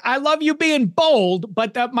love it. I love you being bold,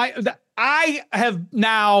 but I have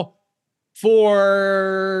now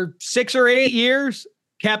for 6 or 8 years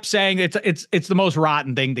kept saying it's the most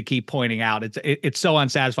rotten thing to keep pointing out. It's so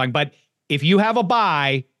unsatisfying. But if you have a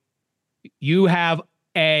bye, you have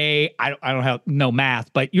I don't have no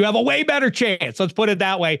math, but you have a way better chance. Let's put it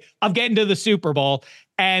that way of getting to the Super Bowl.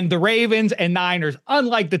 And the Ravens and Niners,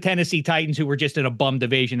 unlike the Tennessee Titans, who were just in a bum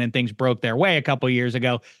division and things broke their way a couple of years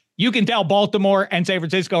ago, you can tell Baltimore and San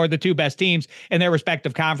Francisco are the 2 best teams in their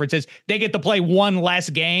respective conferences. They get to play 1 less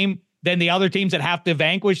game than the other teams that have to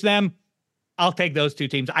vanquish them. I'll take those 2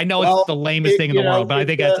 teams. I know it's the lamest thing in the world, but I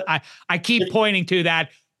think I keep pointing to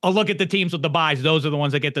that. I'll look at the teams with the byes. Those are the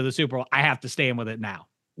ones that get to the Super Bowl. I have to stand with it now.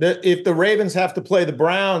 If the Ravens have to play the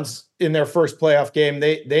Browns in their first playoff game,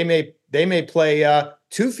 they may play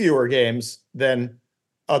 2 fewer games than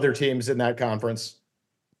other teams in that conference.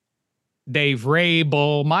 Dave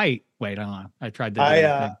Rabel might. Wait on. I tried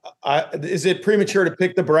to. Is it premature to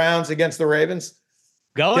pick the Browns against the Ravens?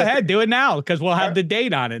 Go ahead, do it now because we'll have the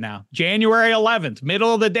date on it now. January 11th,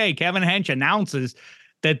 middle of the day. Kevin Hench announces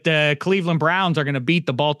that the Cleveland Browns are going to beat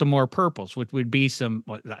the Baltimore Purples, which would be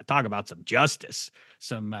talk about some justice,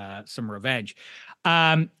 some revenge.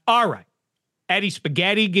 All right. Eddie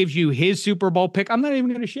Spaghetti gives you his Super Bowl pick. I'm not even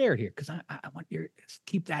going to share it here because I want you to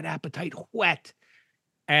keep that appetite whet.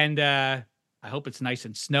 And I hope it's nice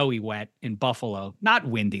and snowy wet in Buffalo. Not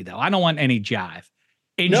windy, though. I don't want any jive.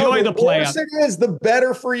 Enjoy the playoff. The worse it is, the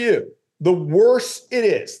better for you. The worse it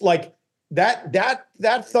is. Like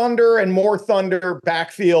that Thunder and more Thunder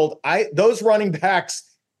backfield, those running backs,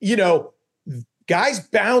 guys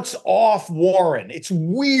bounce off Warren. It's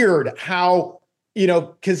weird how,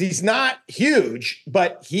 because he's not huge,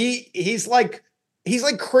 but he's like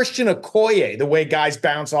Christian Okoye, the way guys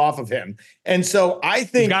bounce off of him. And so I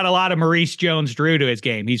think he's got a lot of Maurice Jones-Drew to his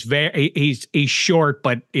game. He's short,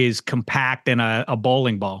 but is compact in a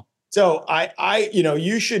bowling ball. So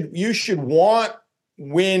you should want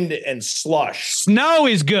wind and slush. Snow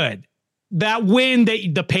is good. That wind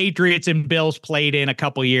that the Patriots and Bills played in a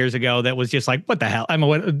couple years ago, that was just like, what the hell? I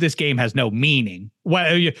mean, this game has no meaning.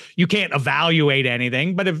 Well, you can't evaluate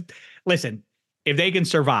anything. But if they can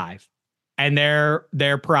survive, and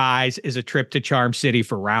their prize is a trip to Charm City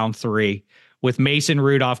for round 3 with Mason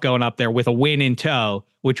Rudolph going up there with a win in tow,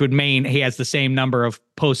 which would mean he has the same number of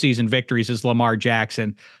postseason victories as Lamar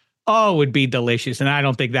Jackson. Oh, it would be delicious. And I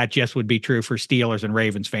don't think that just would be true for Steelers and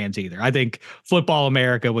Ravens fans either. I think Football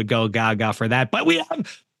America would go gaga for that. But we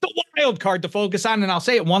have the wild card to focus on. And I'll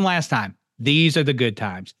say it one last time. These are the good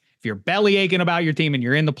times. If you're belly aching about your team and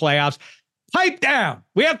you're in the playoffs, pipe down.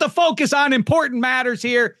 We have to focus on important matters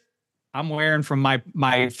here. I'm wearing from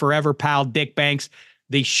my forever pal, Dick Banks,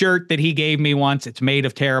 the shirt that he gave me once. It's made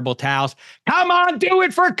of terrible towels. Come on, do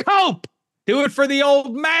it for Cope. Do it for the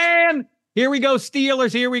old man. Here we go,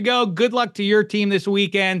 Steelers. Here we go. Good luck to your team this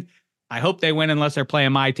weekend. I hope they win unless they're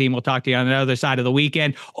playing my team. We'll talk to you on the other side of the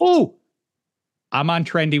weekend. Oh, I'm on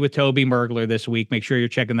Trendy with Toby Mergler this week. Make sure you're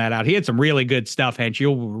checking that out. He had some really good stuff, Hench.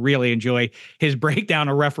 You'll really enjoy his breakdown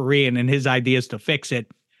of refereeing and his ideas to fix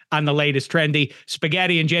it on the latest Trendy.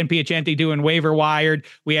 Spaghetti and Jen Piacenti doing Waiver Wired.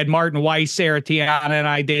 We had Martin Weiss, Sarah Tiana, and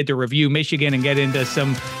I did to review Michigan and get into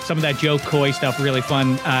some of that Joe Coy stuff. Really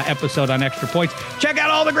fun episode on Extra Points. Check out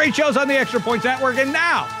all the great shows on the Extra Points Network. And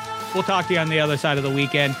now we'll talk to you on the other side of the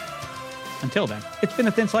weekend. Until then, it's been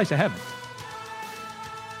a thin slice of heaven.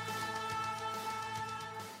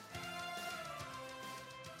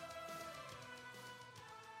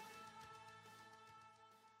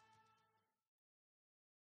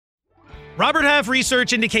 Robert Half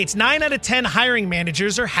research indicates 9 out of 10 hiring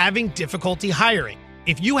managers are having difficulty hiring.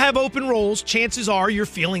 If you have open roles, chances are you're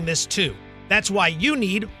feeling this too. That's why you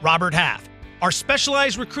need Robert Half. Our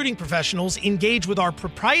specialized recruiting professionals engage with our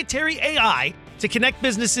proprietary AI to connect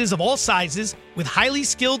businesses of all sizes with highly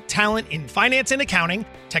skilled talent in finance and accounting,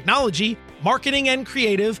 technology, marketing and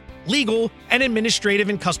creative, legal, and administrative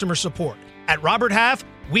and customer support. At Robert Half,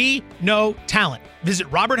 we know talent. Visit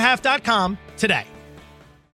roberthalf.com today.